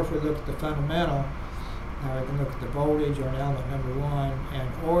 Or if we look at the fundamental, now we can look at the voltage on element number 1 and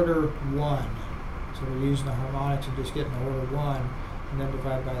order 1. So we're using the harmonics and just getting the order 1 and then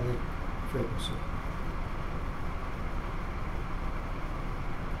divide by the frequency.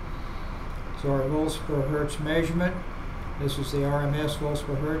 So our volts per hertz measurement, this is the RMS volts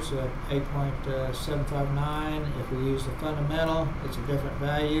per hertz at 8.759. If we use the fundamental, it's a different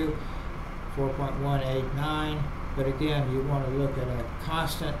value, 4.189. But again, you want to look at a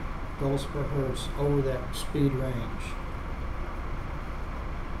constant volts per hertz over that speed range.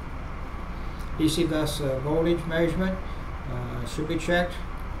 DC bus voltage measurement should be checked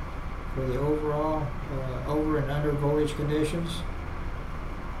for the overall over and under voltage conditions.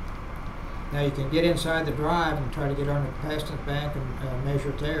 Now you can get inside the drive and try to get on the capacitance bank and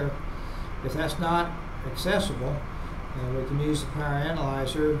measure it there. If that's not accessible, we can use the power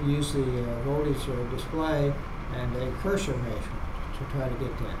analyzer, use the voltage display, and a cursor measurement to try to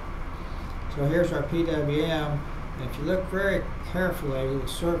get that. So here's our PWM. And if you look very carefully, the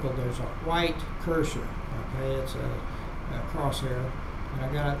circle, there's a white cursor. Okay, it's a crosshair, and I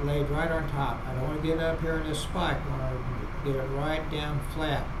got it laid right on top. I don't want to get up here in this spike. I want to get it right down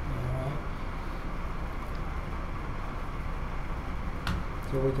flat.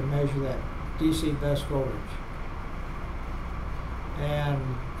 So we can measure that DC bus voltage. And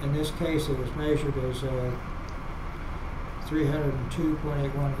in this case, it was measured as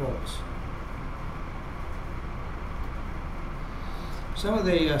 302.81 volts. Some of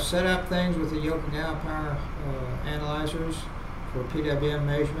the setup things with the Yokogawa power analyzers for PWM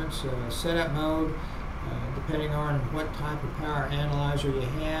measurements, setup mode, depending on what type of power analyzer you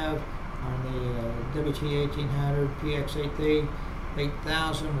have. On the WT1800,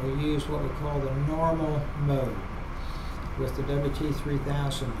 PX8000, we use what we call the normal mode. With the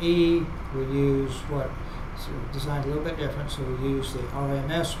WT3000E, we use what's designed a little bit different, so we use the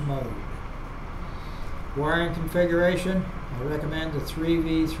RMS mode. Wiring configuration, I recommend the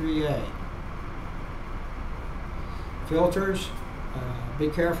 3V3A. Filters, be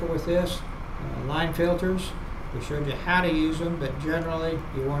careful with this. Line filters, we showed you how to use them, but generally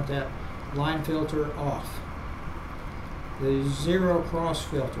you want that line filter off. The zero cross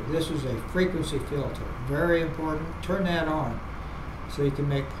filter, this is a frequency filter, very important. Turn that on so you can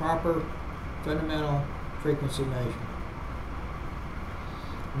make proper fundamental frequency measurement.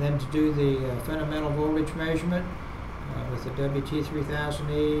 And then to do the fundamental voltage measurement with the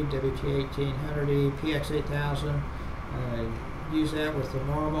WT3000E, WT1800E, PX8000, use that with the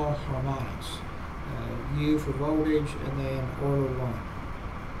normal harmonics. U for voltage and then order 1.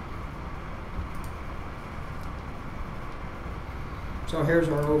 So here's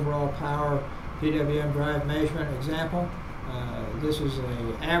our overall power PWM drive measurement example. This is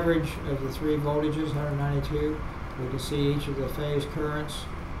an average of the 3 voltages, 192. We can see each of the phase currents.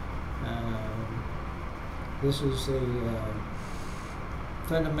 This is the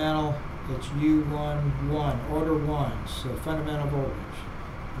fundamental, it's U11, order 1, so fundamental voltage.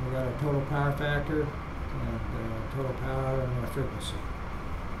 And we've got a total power factor, and total power, and our frequency.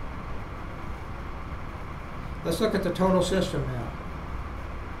 Let's look at the total system now.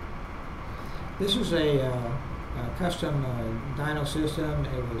 This is a custom dyno system.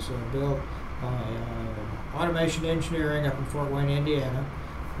 It was built by Automation Engineering up in Fort Wayne, Indiana.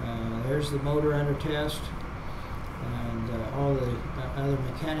 There's the motor under test. and all the other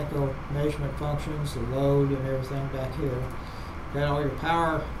mechanical measurement functions, the load and everything back here. Got all your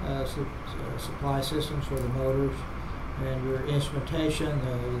power supply systems for the motors and your instrumentation.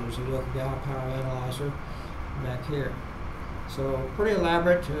 There's a Yokogawa power analyzer back here. So pretty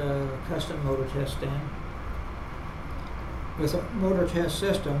elaborate custom motor test stand. With a motor test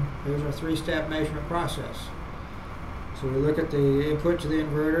system, here's our three-step measurement process. So we look at the input to the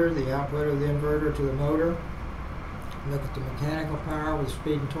inverter, the output of the inverter to the motor, look at the mechanical power with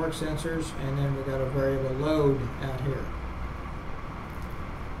speed and torque sensors, and then we've got a variable load out here.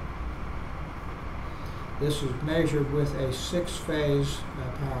 This is measured with a 6-phase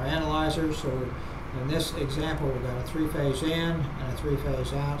power analyzer. So in this example, we've got a 3-phase in and a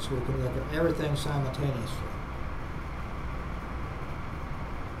 3-phase out, so we can look at everything simultaneously.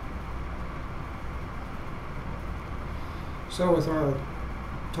 So with our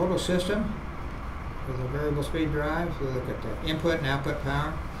total system, with a variable speed drive, we look at the input and output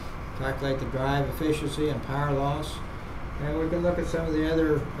power, calculate the drive efficiency and power loss, and we can look at some of the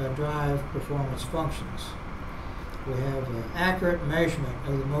other drive performance functions. We have accurate measurement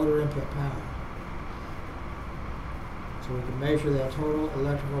of the motor input power. So we can measure that total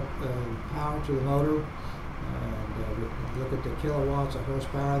electrical power to the motor, and we can look at the kilowatts of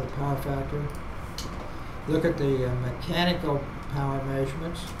horsepower, the power factor. Look at the mechanical power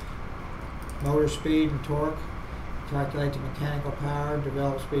measurements, motor speed and torque, calculate the mechanical power,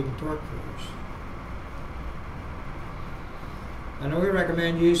 develop speed and torque curves. And we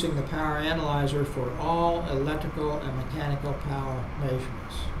recommend using the power analyzer for all electrical and mechanical power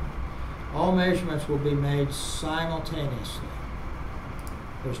measurements. All measurements will be made simultaneously.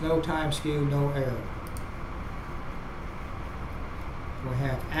 There's no time skew, no error. We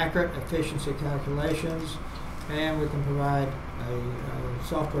have accurate efficiency calculations, and we can provide a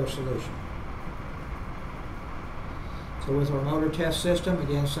software solution. So with our motor test system,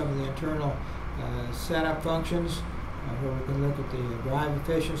 again, some of the internal setup functions, where we can look at the drive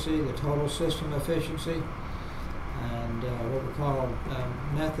efficiency, the total system efficiency, and what we call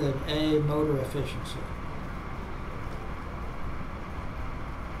method A, motor efficiency.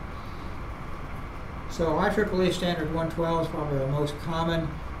 So IEEE standard 112 is probably the most common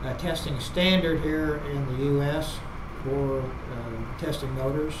testing standard here in the U.S. for testing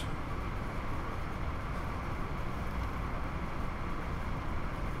motors.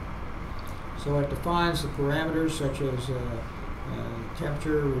 So it defines the parameters such as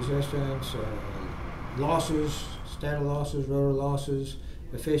temperature, resistance, losses, stator losses, rotor losses,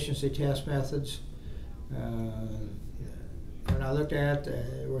 efficiency test methods. When I looked at it,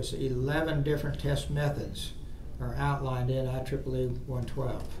 there was 11 different test methods are outlined in IEEE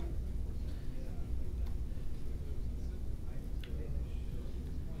 112.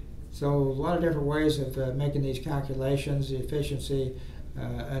 So a lot of different ways of making these calculations. The efficiency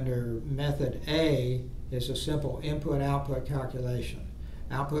under method A is a simple input-output calculation.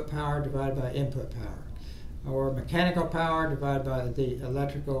 Output power divided by input power, or mechanical power divided by the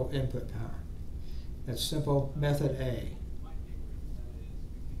electrical input power. That's simple method A.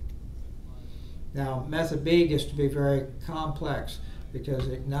 Now, method B gets to be very complex because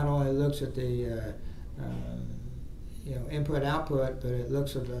it not only looks at the input-output, but it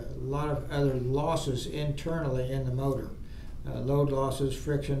looks at a lot of other losses internally in the motor. Load losses,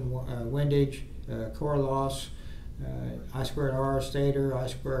 friction, windage, core loss, I2R stator,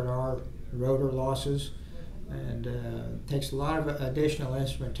 I2R rotor losses, and it takes a lot of additional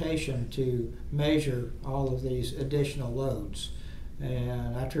instrumentation to measure all of these additional loads.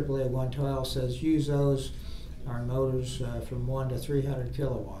 And IEEE 112 says use those on motors from 1 to 300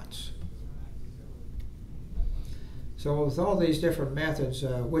 kilowatts. So with all these different methods,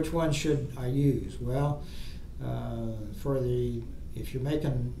 which one should I use? Well, if you're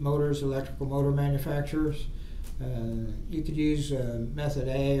making motors, electrical motor manufacturers, you could use method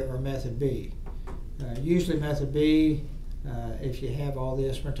A or method B. Usually method B if you have all the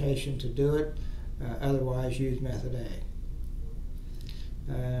instrumentation to do it. Otherwise, use method A.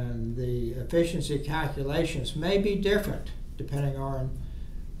 And the efficiency calculations may be different depending on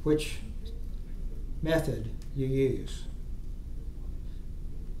which method you use.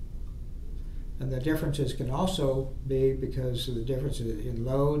 And the differences can also be because of the differences in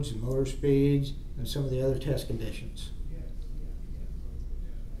loads and motor speeds and some of the other test conditions.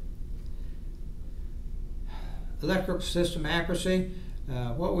 Electrical system accuracy,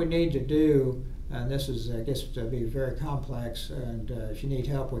 what we need to do, and this is, I guess, to be very complex, and if you need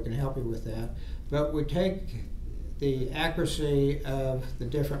help, we can help you with that. But we take the accuracy of the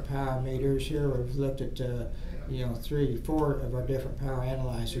different power meters. Here we've looked at 3, 4 of our different power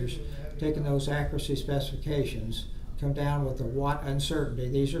analyzers, taking those accuracy specifications, come down with the watt uncertainty.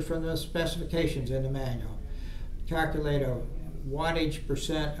 These are from the specifications in the manual. Calculate a wattage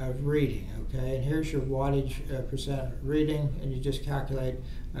percent of reading, okay? And here's your wattage percent reading, and you just calculate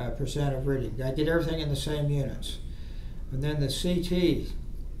percent of reading. Got to get everything in the same units. And then the CT,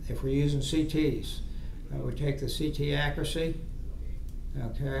 if we're using CTs, we take the CT accuracy,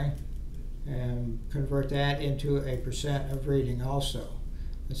 okay, and convert that into a percent of reading also.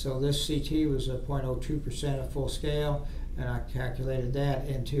 And so this CT was a 0.02% of full scale, and I calculated that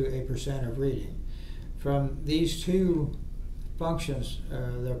into a percent of reading. From these two functions,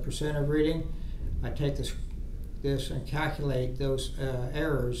 the percent of reading, I take this and calculate those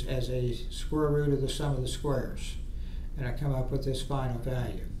errors as a square root of the sum of the squares, and I come up with this final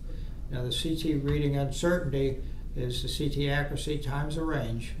value. Now the CT reading uncertainty is the CT accuracy times the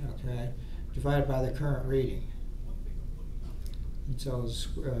range, okay, divided by the current reading. And so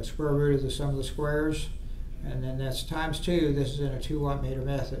square root of the sum of the squares, and then that's times 2. This is in a 2 watt meter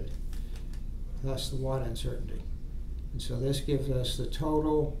method, plus the watt uncertainty. And so this gives us the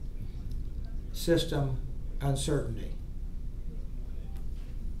total system uncertainty.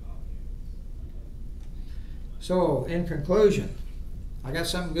 So in conclusion, I got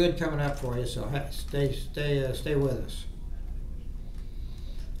something good coming up for you, so stay with us.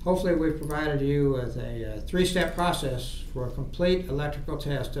 Hopefully we've provided you with a 3-step process for a complete electrical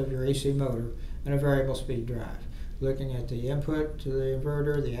test of your AC motor and a variable speed drive, looking at the input to the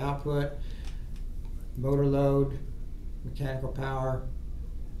inverter, the output, motor load, mechanical power,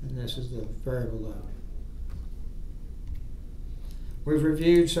 and this is the variable load. We've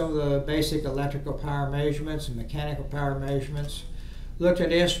reviewed some of the basic electrical power measurements and mechanical power measurements, looked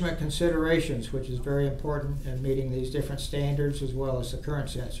at instrument considerations, which is very important in meeting these different standards, as well as the current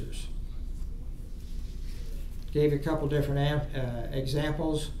sensors. Gave a couple different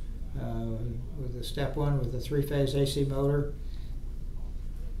examples with the step 1 with the 3-phase AC motor,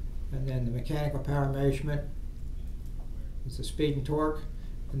 and then the mechanical power measurement with the speed and torque,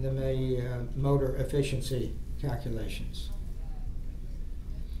 and then the motor efficiency calculations.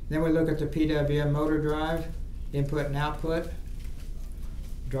 Then we look at the PWM motor drive, input and output,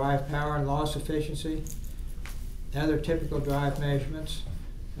 drive power and loss efficiency, other typical drive measurements,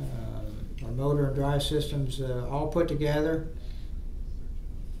 our motor and drive systems all put together,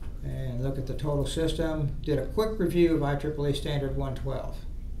 and look at the total system. Did a quick review of IEEE Standard 112.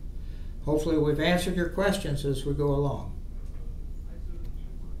 Hopefully we've answered your questions as we go along.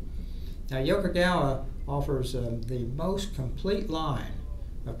 Now Yokogawa offers the most complete line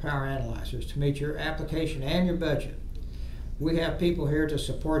of power analyzers to meet your application and your budget. We have people here to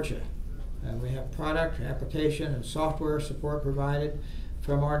support you. We have product, application, and software support provided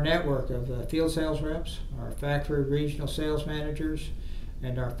from our network of field sales reps, our factory regional sales managers,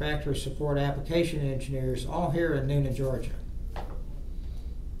 and our factory support application engineers, all here in Newnan, Georgia.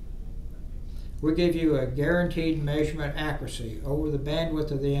 We give you a guaranteed measurement accuracy over the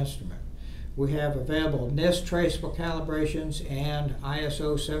bandwidth of the instrument. We have available NIST traceable calibrations and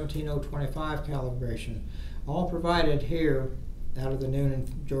ISO 17025 calibration, all provided here out of the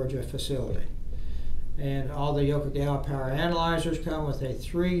Newnan, Georgia facility. And all the Yokogawa power analyzers come with a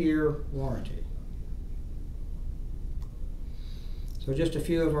 3-year warranty. So just a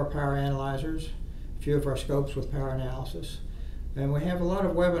few of our power analyzers, a few of our scopes with power analysis. And we have a lot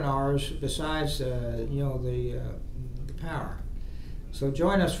of webinars besides the power. So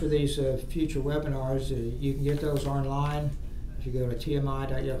join us for these future webinars. You can get those online if you go to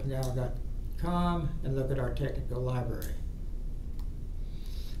tmi.yokogawa.com and look at our technical library.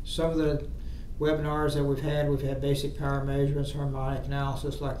 Some of the webinars that we've had basic power measurements, harmonic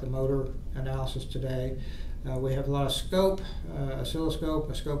analysis like the motor analysis today. We have a lot of scope, oscilloscope,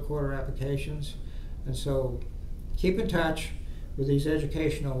 and scope quarter applications. And so keep in touch with these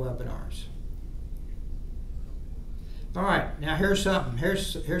educational webinars. All right, now here's something.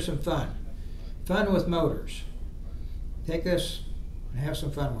 Here's some fun. Fun with motors. Take this and have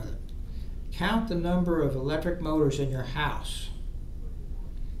some fun with it. Count the number of electric motors in your house.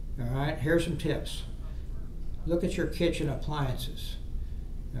 All right, here's some tips. Look at your kitchen appliances.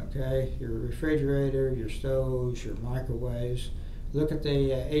 Okay, your refrigerator, your stoves, your microwaves. Look at the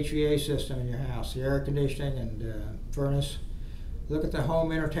HVA system in your house, the air conditioning and furnace. Look at the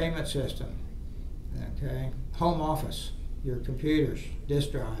home entertainment system. Okay, home office, your computers,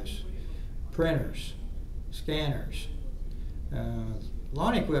 disk drives, printers, scanners,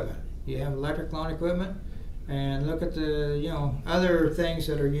 lawn equipment. You have electric lawn equipment, and look at the other things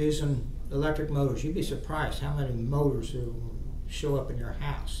that are using electric motors. You'd be surprised how many motors will show up in your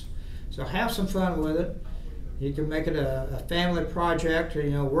house. So have some fun with it. You can make it a family project,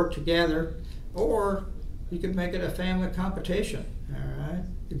 or, work together, or you could make it a family competition. All right,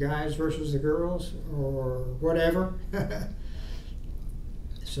 the guys versus the girls, or whatever.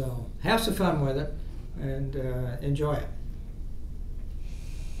 So have some fun with it and enjoy it.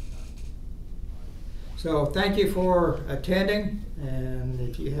 So thank you for attending, and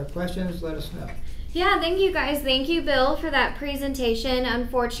if you have questions, let us know. Yeah, thank you guys. Thank you, Bill, for that presentation.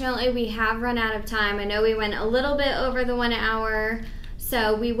 Unfortunately, we have run out of time. I know we went a little bit over the 1 hour,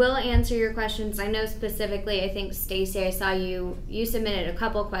 so we will answer your questions. I know specifically, I think, Stacy, I saw you submitted a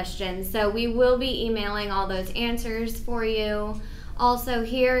couple questions, so we will be emailing all those answers for you. Also,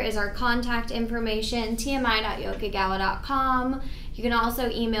 here is our contact information, tmi.yokogawa.com. You can also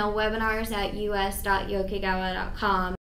email webinars at us.yokogawa.com.